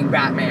outright being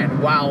Batman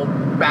while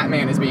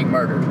Batman is being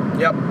murdered.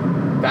 Yep.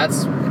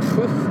 That's...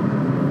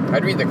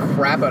 I'd read the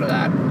crap out of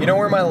that. You know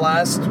where my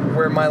last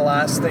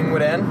thing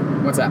would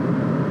end? What's that?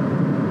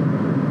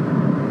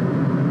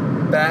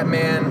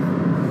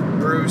 Batman,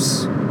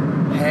 Bruce,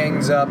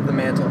 hangs up the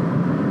mantle.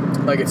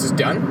 Like it's just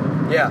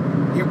done? Yeah.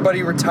 But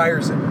he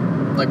retires it.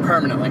 Like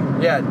permanently?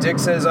 Yeah. Dick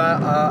says,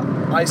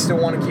 I still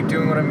want to keep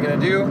doing what I'm going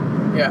to do.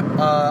 Yeah.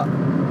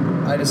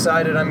 I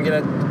decided I'm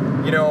going to,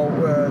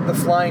 the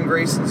Flying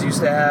Graysons used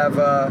to have,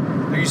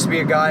 there used to be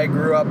a guy I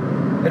grew up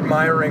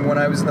admiring when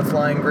I was in the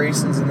Flying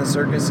Graysons in the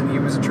circus, and he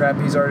was a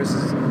trapeze artist,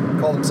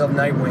 called himself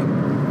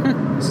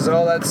Nightwing. He says,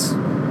 oh, that's,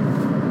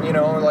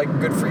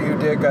 good for you,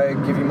 Dick, I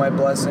give you my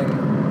blessing.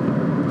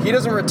 He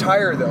doesn't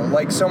retire, though,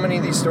 like so many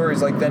of these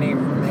stories, like then he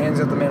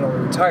hangs up the mantle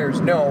and retires.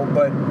 No,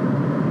 but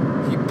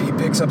he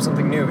picks up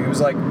something new. He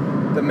was like,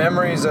 the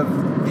memories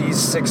of these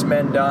 6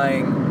 men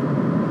dying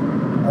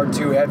are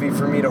too heavy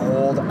for me to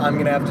hold. I'm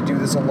going to have to do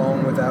this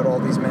alone without all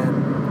these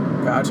men.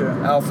 Gotcha.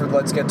 Alfred,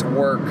 let's get to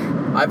work.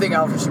 I think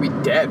Alfred should be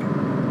dead. I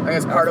think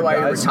that's part of why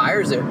he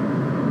retires it. Yeah,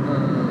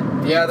 that's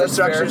fair. The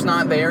infrastructure's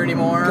not there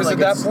anymore. Because at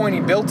that point,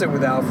 he built it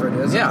with Alfred,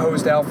 as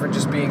opposed to Alfred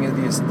just being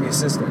the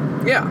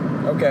assistant. Yeah.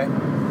 Okay.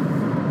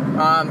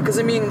 Because,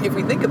 if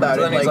we think about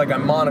so it... then he's like a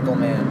monocle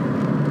man.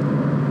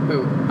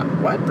 Who?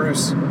 What?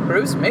 Bruce.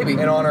 Bruce? Maybe.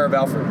 In honor of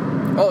Alfred.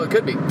 Oh, it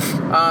could be.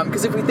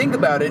 Because if we think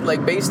about it,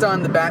 like, based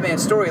on the Batman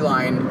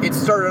storyline, it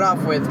started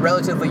off with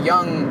relatively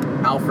young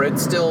Alfred,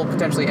 still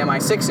potentially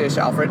MI6-ish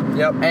Alfred,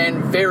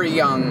 and very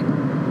young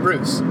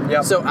Bruce.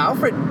 Yep. So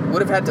Alfred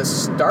would have had to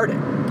start it.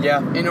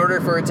 Yeah. In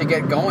order for it to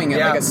get going in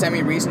like a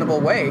semi-reasonable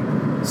way.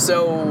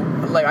 So,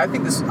 like, it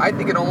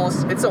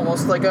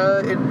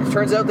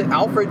turns out that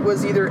Alfred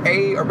was either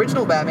A,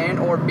 original Batman,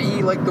 or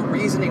B, like, the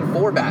reasoning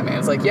for Batman.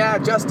 It's like, yeah,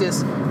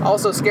 Justice,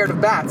 also scared of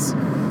bats,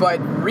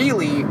 but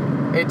really,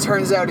 it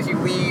turns out if you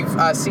leave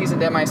a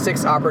seasoned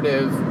MI6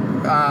 operative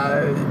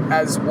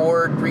as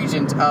ward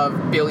regent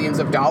of billions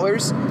of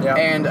dollars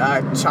and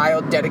a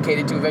child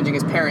dedicated to avenging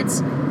his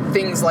parents,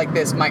 things like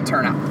this might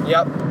turn out.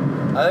 Yep.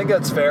 I think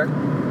that's fair.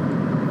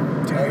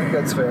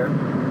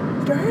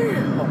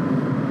 Damn.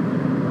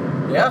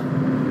 Yeah.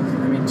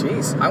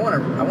 Jeez, I want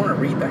to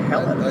read the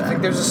hell out of that. I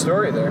think there's a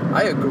story there.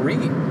 I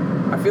agree.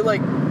 I feel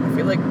like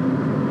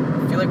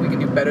we can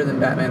do better than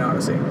Batman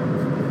Odyssey.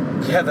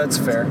 Yeah, that's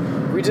fair.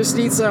 We just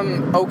need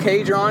some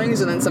okay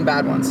drawings and then some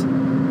bad ones.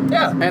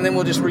 Yeah. And then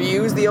we'll just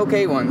reuse the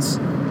okay ones.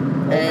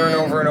 Over and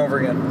over and over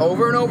again.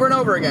 Over and over and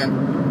over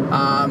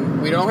again.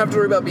 We don't have to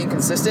worry about being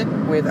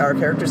consistent with our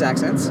characters'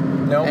 accents.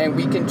 No. And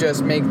we can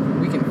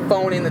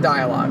phone in the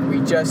dialogue. We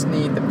just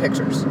need the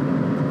pictures.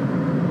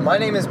 My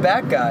name is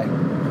Bat Guy.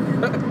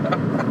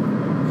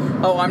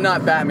 Oh, I'm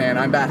not Batman.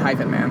 I'm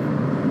Bat-Man.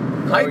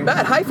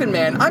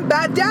 Bat-Man. I'm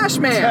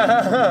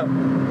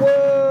Bat-Man.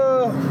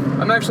 Whoa.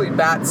 I'm actually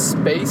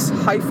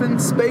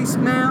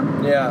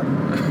Bat-Space-Man. Yeah.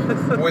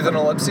 With an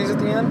ellipses at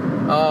the end?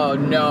 Oh,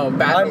 no.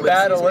 I'm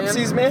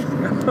Bat-Ellipses Man?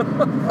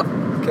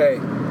 Okay.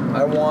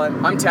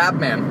 I'm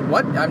Tapman.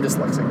 What? I'm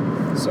dyslexic.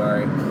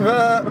 Sorry.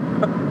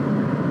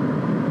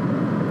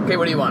 Okay,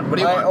 what do you want?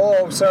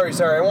 Oh, sorry.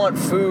 I want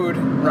food.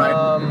 Right.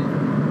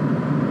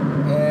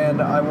 And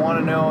and I want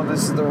to know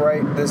this is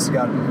this has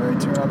got to be the right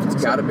turn off.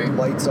 It's got to be.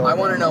 Lights all I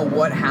want to know down.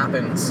 what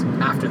happens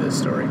after this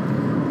story.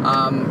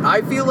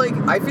 I feel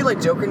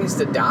like Joker needs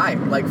to die,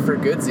 like for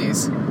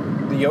goodsies.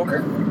 The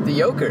Joker? The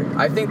Joker.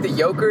 I think the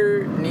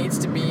Joker needs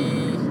to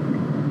be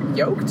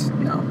yoked.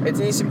 No, it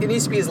needs to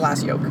be his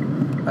last yoke.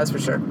 That's for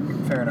sure.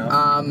 Fair enough.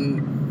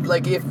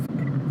 Like if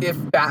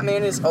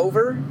Batman is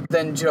over,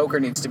 then Joker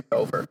needs to be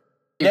over.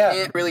 You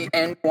can't really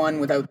end one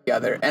without the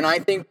other. And I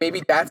think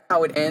maybe that's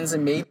how it ends,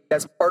 and maybe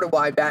that's part of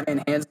why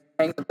Batman hangs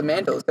up the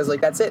mantle, because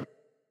like that's it.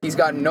 He's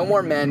got no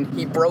more men.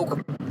 He broke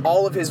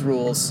all of his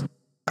rules.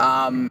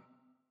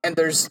 And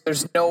there's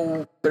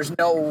no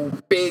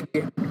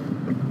big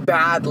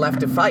bad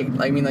left to fight.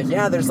 I mean, like,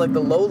 yeah, there's like the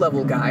low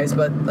level guys,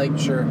 but like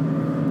Sure.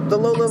 the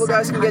low level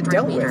guys can get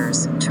dealt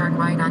meters, with. Turn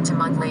right onto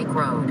Mud Lake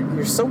Road.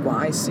 You're so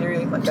wise,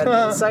 Siri. Like that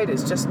insight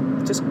is just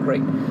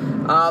great.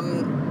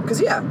 Because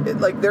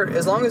there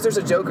as long as there's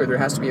a Joker, there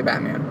has to be a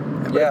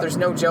Batman. But if there's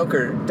no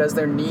Joker, does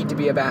there need to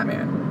be a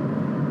Batman?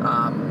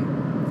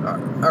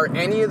 Are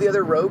any of the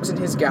other rogues in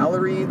his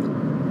gallery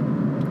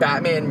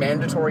Batman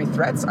mandatory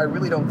threats? I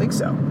really don't think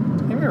so.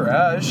 Hey,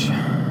 Mirage.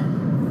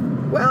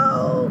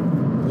 Well,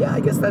 yeah, I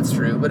guess that's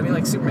true. But I mean,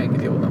 like, Superman can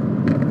deal with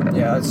them.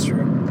 Yeah, that's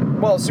true.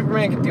 Well,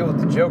 Superman can deal with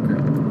the Joker.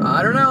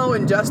 I don't know.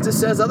 Injustice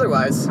says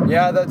otherwise.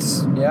 Yeah,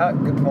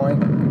 good point.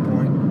 Good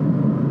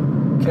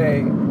point.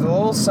 Okay, the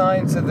little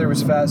sign said there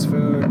was fast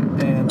food,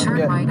 and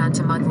Turn right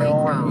onto Mud Lake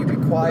No, Road. you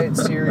be quiet,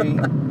 Siri.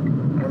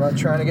 We're not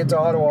trying to get to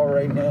Ottawa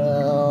right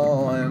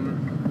now.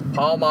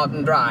 Paul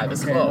Martin Drive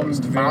is Okay,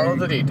 closed. I'm Follow very-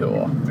 the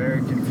detour. Very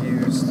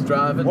confused.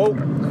 Driving. Whoa.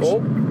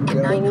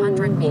 In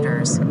 900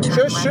 meters, turn Shush,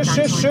 left shush,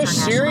 onto shush, shush,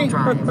 Siri.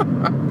 International Drive.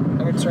 I'm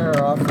gonna turn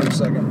her off for a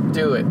second.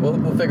 Do it.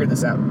 We'll figure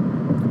this out.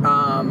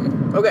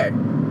 Okay.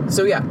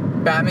 So yeah,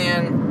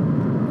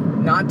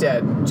 Batman not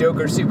dead.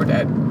 Joker super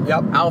dead.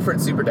 Yep.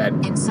 Alfred super dead.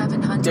 In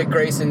 700 Dick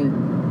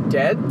Grayson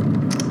dead.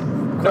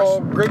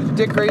 No,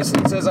 Dick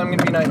Grayson says I'm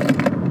gonna be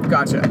Nightwing.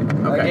 Gotcha.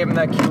 I Okay. gave him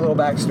that cute little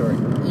backstory.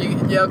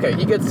 Okay.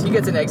 He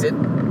gets an exit.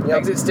 Yep.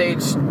 Exit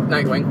stage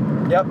Nightwing.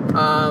 Yep.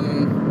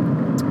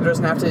 There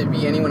doesn't have to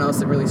be anyone else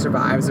that really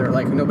survives, or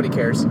like nobody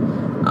cares.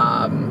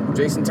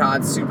 Jason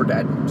Todd's super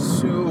dead.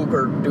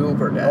 Super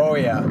duper dead. Oh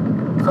yeah.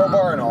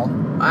 Crowbar and all.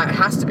 It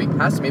has to be.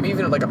 Maybe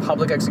even like a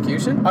public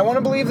execution. I want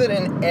to believe that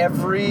in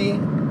every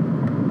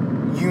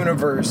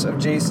universe of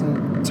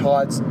Jason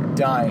Todd's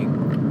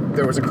dying,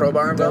 There was a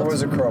crowbar there involved.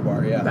 was a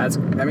crowbar. Yeah.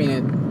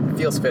 It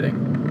feels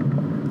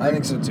fitting. I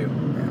think so too.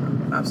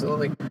 Yeah,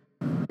 absolutely.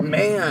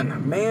 Man.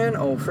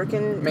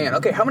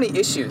 Okay, how many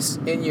issues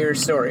in your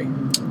story?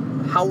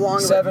 How long?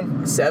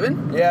 7.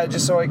 7? Yeah,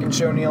 just so I can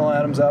show Neil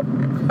Adams up.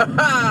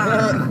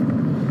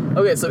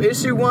 Okay, so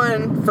issue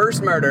 1,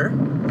 first murder.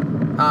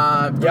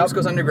 Bruce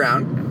goes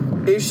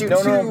underground. Issue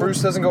 2. No,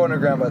 Bruce doesn't go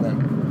underground by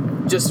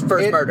then. Just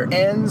first murder. It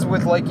ends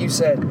with, like you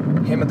said,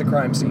 him at the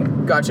crime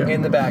scene. Gotcha.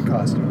 In the bat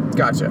costume.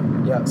 Gotcha.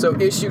 Yeah. So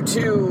issue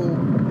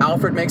 2,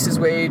 Alfred makes his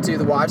way to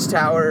the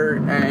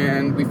Watchtower,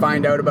 and we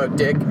find out about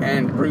Dick,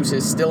 and Bruce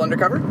is still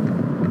undercover?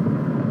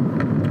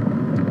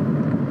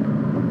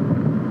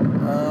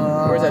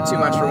 Or is that too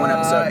much for one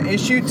episode?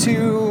 Issue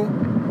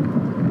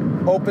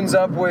 2 opens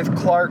up with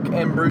Clark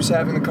and Bruce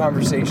having the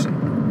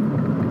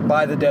conversation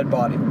by the dead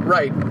body.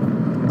 Right.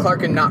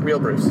 Clark and not real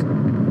Bruce.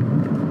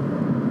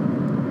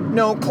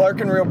 No, Clark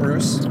and real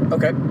Bruce.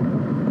 Okay.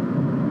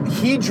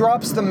 He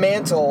drops the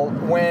mantle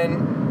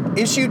when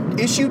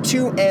issue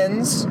 2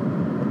 ends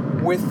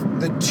with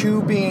the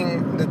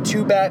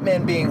two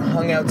Batman being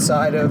hung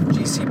outside of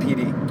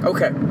GCPD.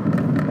 Okay.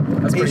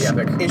 That's pretty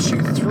epic. Issue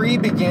 3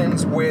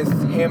 begins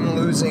with him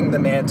losing the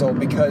mantle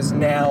because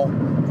now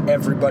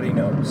everybody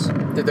knows.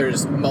 That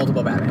there's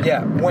multiple Batman.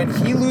 Yeah, when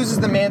he loses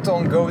the mantle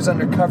and goes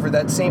undercover,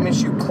 that same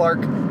issue,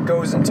 Clark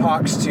goes and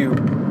talks to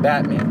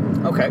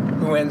Batman, Okay.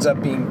 who ends up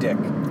being Dick.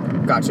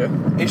 Gotcha.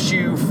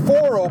 Issue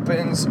 4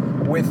 opens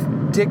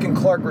with Dick and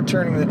Clark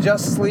returning to the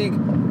Justice League,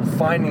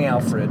 finding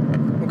Alfred.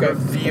 Okay.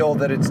 Reveal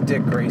that it's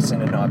Dick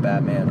Grayson and not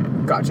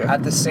Batman. Gotcha.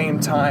 At the same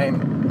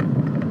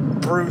time,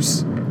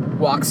 Bruce...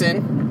 Walks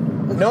in.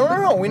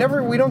 No. We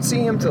don't see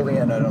him till the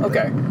end, I don't think.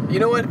 Okay. You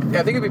know what?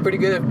 I think it'd be pretty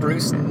good if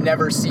Bruce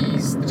never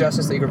sees the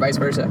Justice League or vice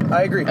versa.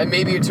 I agree. And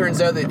maybe it turns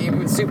out that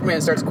even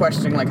Superman starts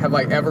questioning, like, have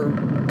I ever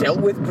dealt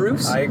with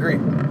Bruce? I agree.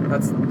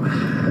 That's...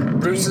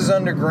 Bruce is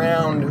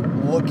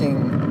underground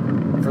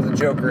looking for the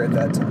Joker at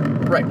that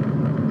time. Right.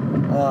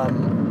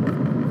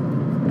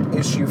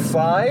 Issue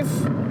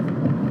 5.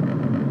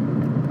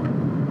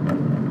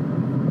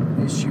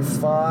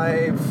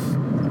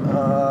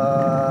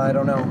 I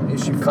don't know.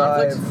 Issue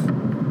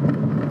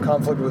 5.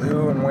 Conflict with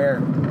who and where?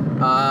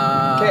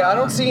 Okay, I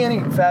don't see any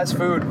fast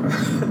food.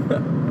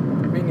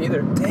 Me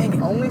neither. Dang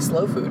it. Only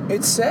slow food.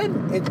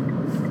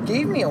 It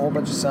gave me a whole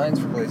bunch of signs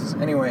for places.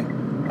 Anyway,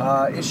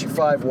 issue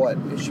 5 what?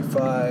 Issue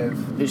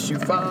 5. Issue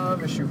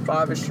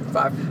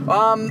 5.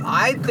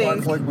 I think...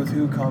 Conflict with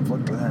who,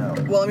 conflict with how.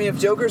 Well, I mean, if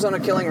Joker's on a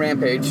killing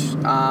rampage,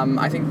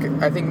 I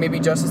think maybe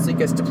Justice League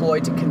gets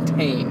deployed to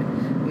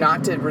contain,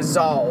 not to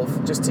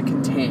resolve, just to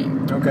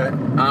contain. Okay.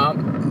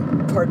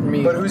 Pardon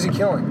me. But who's he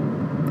killing?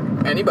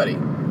 Anybody.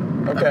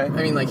 Okay. I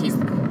mean, like, he's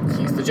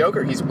the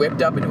Joker. He's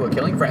whipped up into a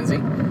killing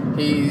frenzy.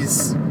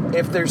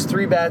 If there's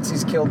 3 bats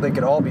he's killed, they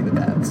could all be the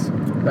bats.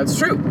 That's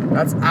true.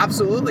 That's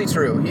absolutely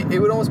true. It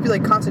would almost be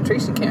like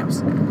concentration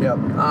camps. Yep.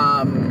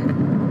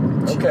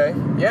 Okay.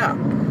 Yeah.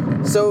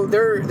 So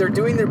they're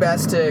doing their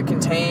best to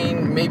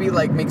contain, maybe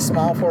like make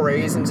small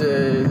forays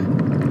into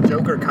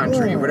Joker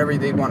country, Ooh. whatever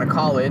they'd want to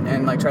call it,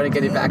 and like try to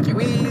get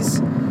evacuees.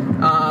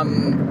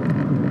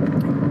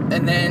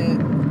 And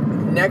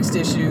then next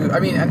issue, I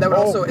mean, and that would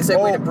also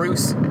segue to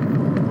Bruce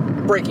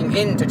breaking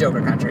into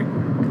Joker country.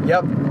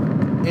 Yep.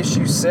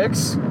 Issue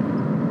 6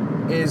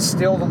 is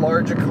still the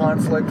larger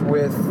conflict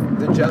with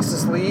the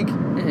Justice League,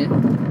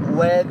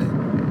 led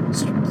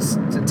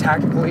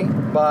tactically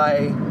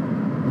by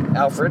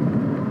Alfred.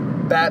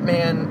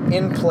 Batman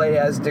in play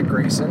as Dick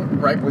Grayson,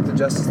 Right. with the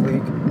Justice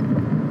League.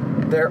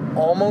 They're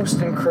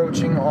almost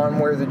encroaching on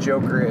where the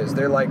Joker is.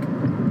 They're like,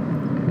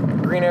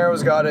 Green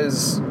Arrow's got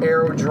his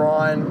arrow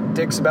drawn,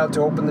 Dick's about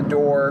to open the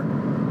door,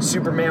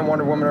 Superman,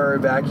 Wonder Woman are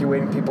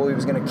evacuating people he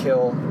was going to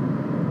kill.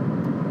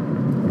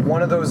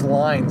 One of those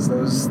lines,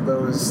 those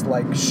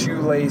like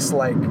shoelace,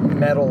 like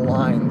metal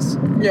lines,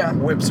 Yeah.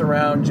 whips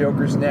around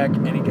Joker's neck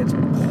and he gets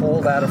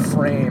pulled out of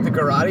frame. The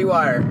karate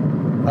wire.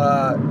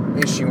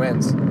 Issue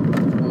ends.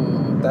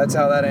 That's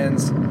how that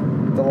ends.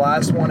 The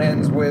last one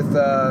ends with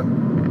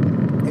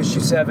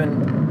issue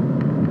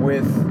 7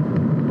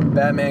 with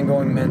Batman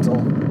going mental,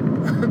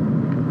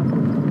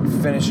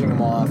 finishing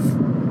him off,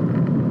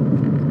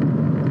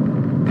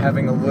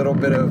 having a little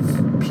bit of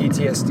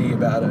PTSD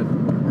about it,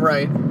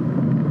 Right.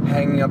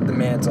 hanging up the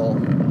mantle,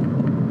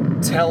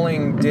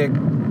 telling Dick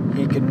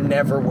he could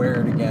never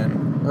wear it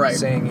again, Right.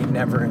 saying he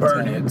never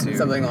Burn intended it. to.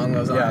 Something along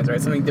those Yeah. lines, right?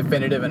 Something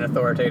definitive and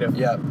authoritative.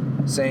 Yep,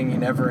 saying he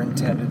never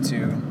intended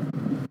to.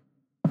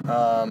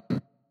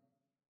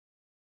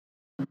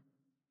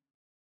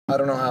 I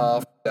don't know how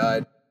Alfred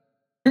died.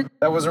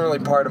 That wasn't really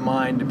part of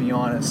mine, to be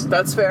honest.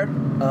 That's fair.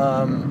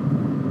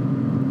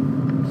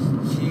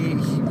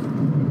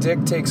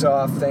 Dick takes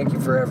off. Thank you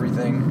for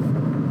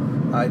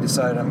everything. I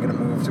decided I'm gonna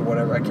move to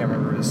whatever. I can't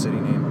remember his city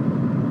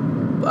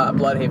name.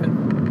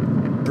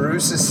 Bloodhaven.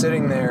 Bruce is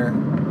sitting there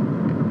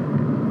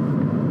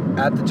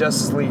at the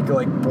Justice League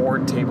like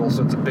board table,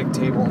 so it's a big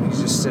table, and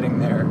he's just sitting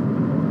there,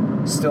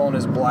 still in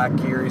his black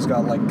gear. He's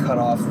got like cut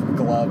off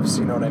gloves.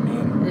 You know what I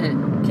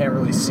mean? Can't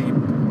really see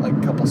like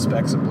a couple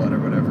specks of blood or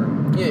whatever.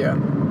 Yeah.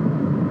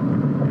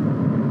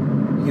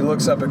 He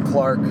looks up at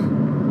Clark.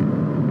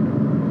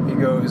 He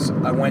goes,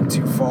 "I went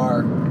too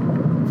far."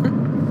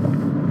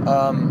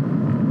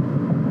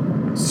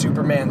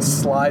 Superman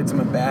slides him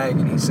a bag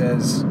and he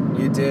says,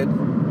 "You did.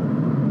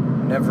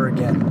 Never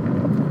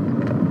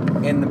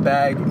again." In the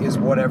bag is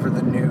whatever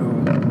the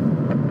new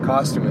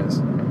costume is.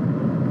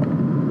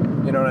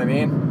 You know what I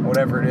mean?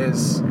 Whatever it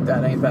is.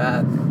 That ain't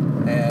bad.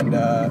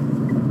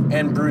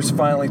 And Bruce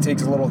finally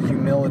takes a little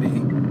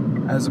humility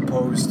as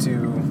opposed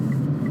to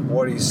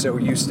what he's so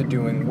used to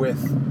doing with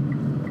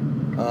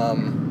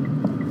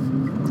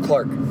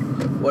Clark.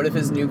 What if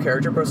his new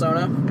character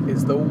persona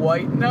is the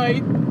White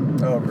Knight?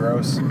 Oh,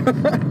 gross.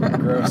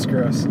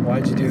 gross.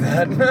 Why'd you do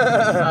that?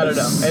 I don't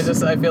know. It's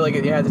just, I feel like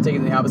you had to take it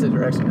in the opposite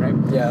direction, right?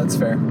 Yeah, that's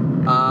fair.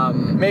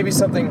 Maybe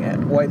something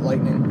White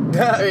Lightning.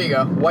 There you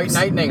go. White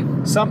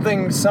Lightning.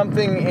 Something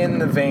in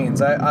the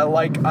veins. I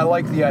like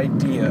the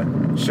idea.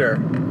 Sure.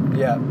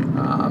 Yeah.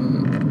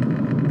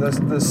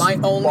 The My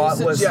only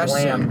spotless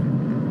suggestion. lamb.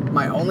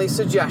 My only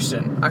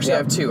suggestion. Actually, I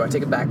Yep. have 2. I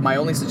take it back. My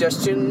only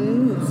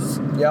suggestions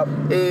Yep.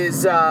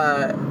 is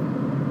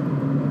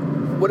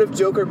what if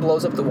Joker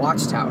blows up the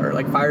Watchtower,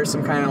 like fires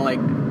some kind of like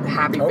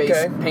happy face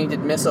Okay.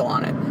 painted missile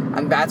on it,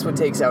 and that's what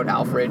takes out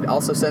Alfred.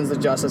 Also sends the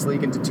Justice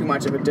League into too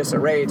much of a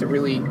disarray to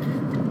really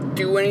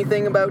do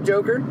anything about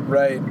Joker.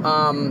 Right.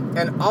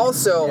 And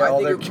also, Yeah, I all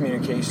think their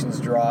communications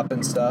drop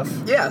and stuff.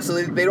 yeah, so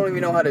they don't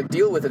even know how to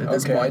deal with it at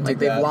this Okay, I point. Like dig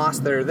they've that.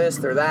 lost their this,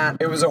 their that.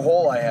 It was a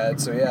hole I had,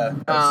 so yeah.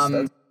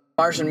 That's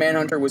Martian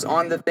Manhunter was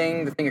on the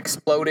thing. The thing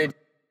exploded,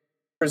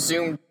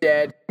 presumed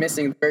dead,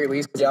 missing at the very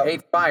least because Yep. he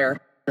hates fire.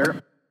 sure.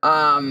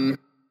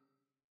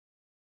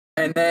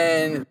 And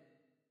then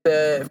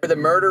for the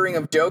murdering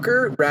of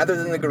Joker, rather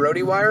than the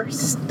garrote wire,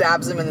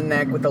 stabs him in the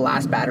neck with the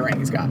last batarang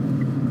he's got.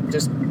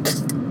 Just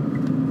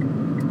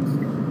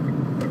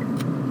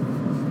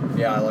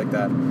Yeah, I like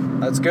that.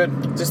 That's good.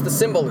 the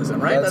symbolism,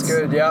 right? That's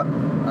good. Yeah,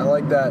 I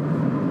like that.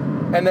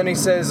 And then he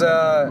says,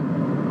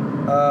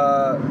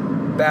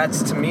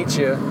 "Bats to meet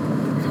you."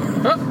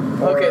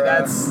 Okay, Or,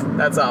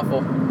 that's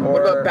awful.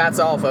 What or about Bats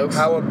all, folks?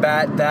 How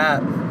about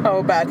that?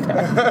 Oh, Bat.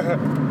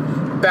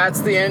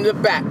 That's the end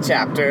of Bat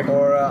chapter.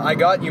 Or I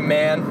got you,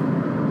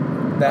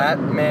 man. That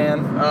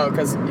man. Oh,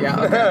 because yeah,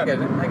 okay,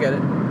 I get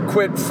it.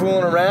 Quit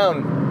fooling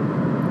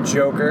around,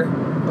 Joker.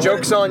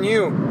 Joke's on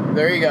you.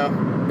 There you go.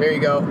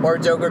 Or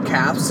Joker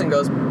gasps and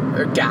goes,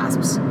 or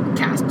gasps.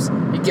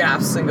 He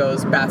gasps and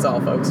goes, "Bats all,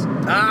 folks."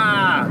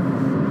 Ah!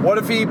 What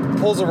if he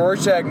pulls a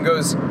Rorschach and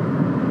goes,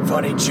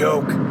 "Funny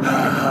joke."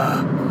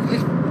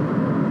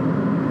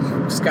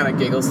 Just kind of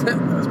giggles. That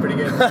was pretty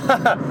good.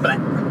 Blah.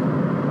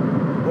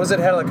 Was it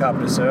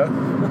helicopter, sir?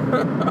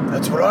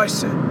 That's what I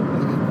said.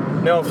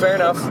 No, fair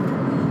enough.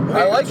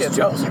 I like it.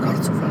 Jealous. I got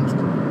it so fast.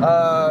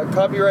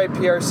 Copyright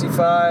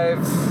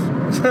PRC5.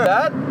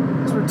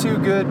 Those were two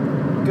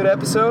good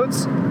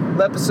episodes.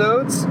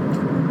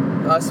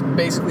 Us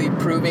basically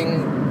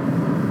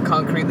proving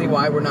concretely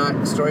why we're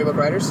not storybook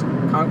writers,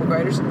 comic book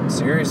writers.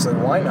 Seriously,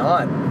 why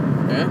not?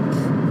 Yeah.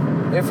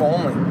 If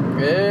only.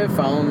 If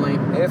only.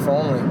 If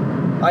only.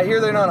 I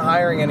hear they're not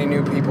hiring any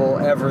new people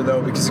ever,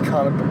 though, because the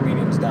comic book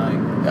medium's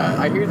dying.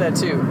 I hear that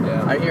too.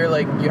 Yeah. I hear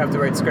like you have to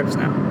write scripts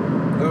now.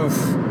 Oof.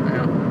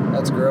 Yeah.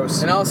 That's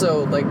gross. And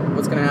also, like,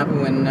 what's gonna happen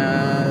when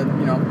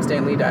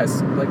Stan Lee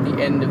dies? Like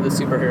the end of the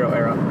superhero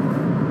era.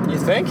 You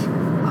think?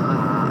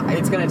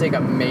 It's gonna take a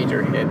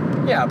major hit.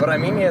 Yeah, but I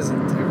mean, he hasn't.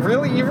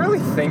 Really? You really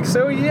think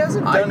so? He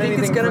hasn't done anything. I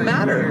think it's gonna for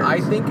matter. years. I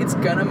think it's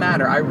gonna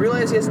matter. I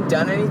realize he hasn't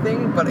done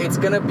anything, but it's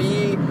gonna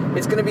be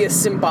a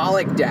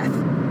symbolic death.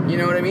 You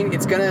know what I mean?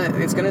 It's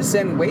gonna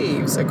send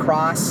waves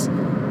across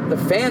the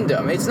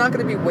fandom. It's not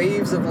gonna be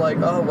waves of like,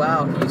 oh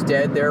wow, he's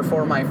dead,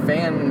 therefore my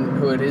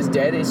fanhood is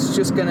dead. It's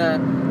just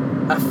gonna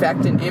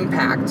affect and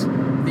impact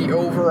the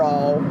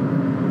overall.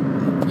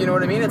 You know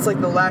what I mean? It's like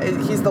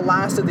he's the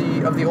last of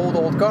the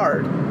old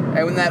guard,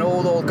 and when that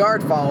old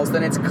guard falls,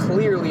 then it's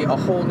clearly a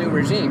whole new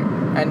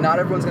regime, and not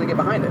everyone's gonna get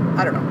behind it.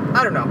 I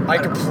don't know. I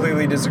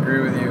completely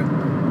disagree with you.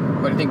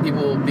 But I think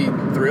people will be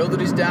thrilled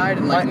that he's died,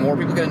 and like more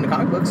people get into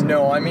comic books.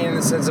 No, I mean in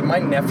the sense that my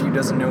nephew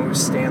doesn't know who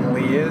Stan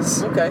Lee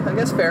is. Okay, I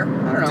guess fair.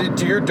 I don't know.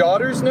 Do your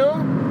daughters know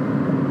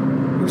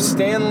who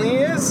Stan Lee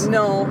is?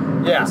 No.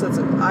 Yeah.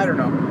 I don't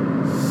know.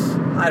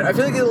 I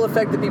feel like it'll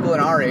affect the people in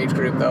our age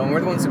group, though, and we're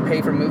the ones who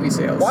pay for movie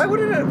sales. Why would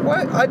it?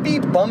 Why? I'd be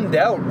bummed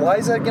out. Why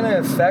is that going to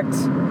affect?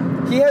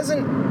 He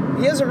hasn't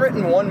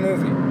written one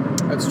movie.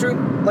 That's true.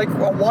 Like,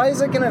 why is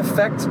that going to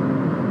affect?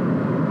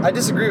 I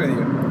disagree with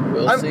you.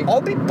 We'll see.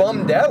 I'll be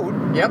bummed out.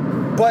 Yep.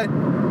 But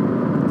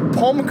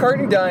Paul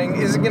McCartney dying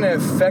isn't going to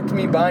affect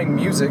me buying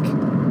music.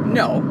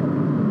 No.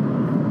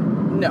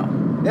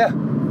 Yeah,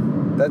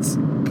 that's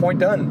point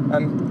done.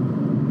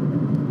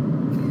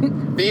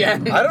 The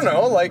end. I don't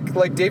know.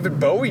 Like David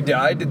Bowie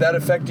died. Did that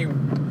affect you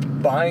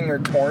buying or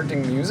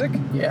torrenting music?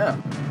 Yeah.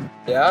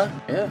 Yeah.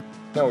 Yeah.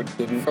 No, it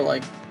didn't. For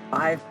like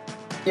 5.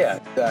 Yeah,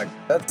 exactly.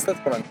 That's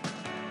what I'm.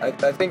 I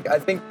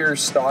think you're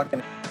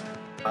stalking.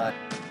 I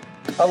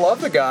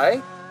love the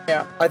guy.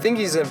 Yeah. I think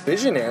he's a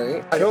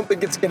visionary. I don't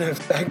think it's gonna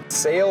affect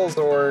sales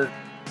or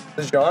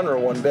the genre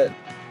one bit.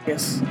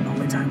 Yes.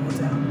 Only time will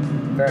tell.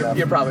 Fair enough.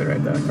 You're probably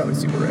right, though. You're probably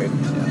super right.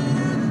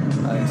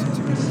 I think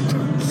so too.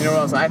 You know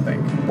what else I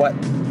think? What?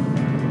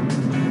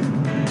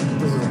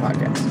 This is a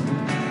podcast.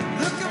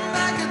 Looking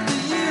back at the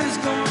years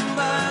going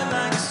by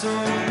like so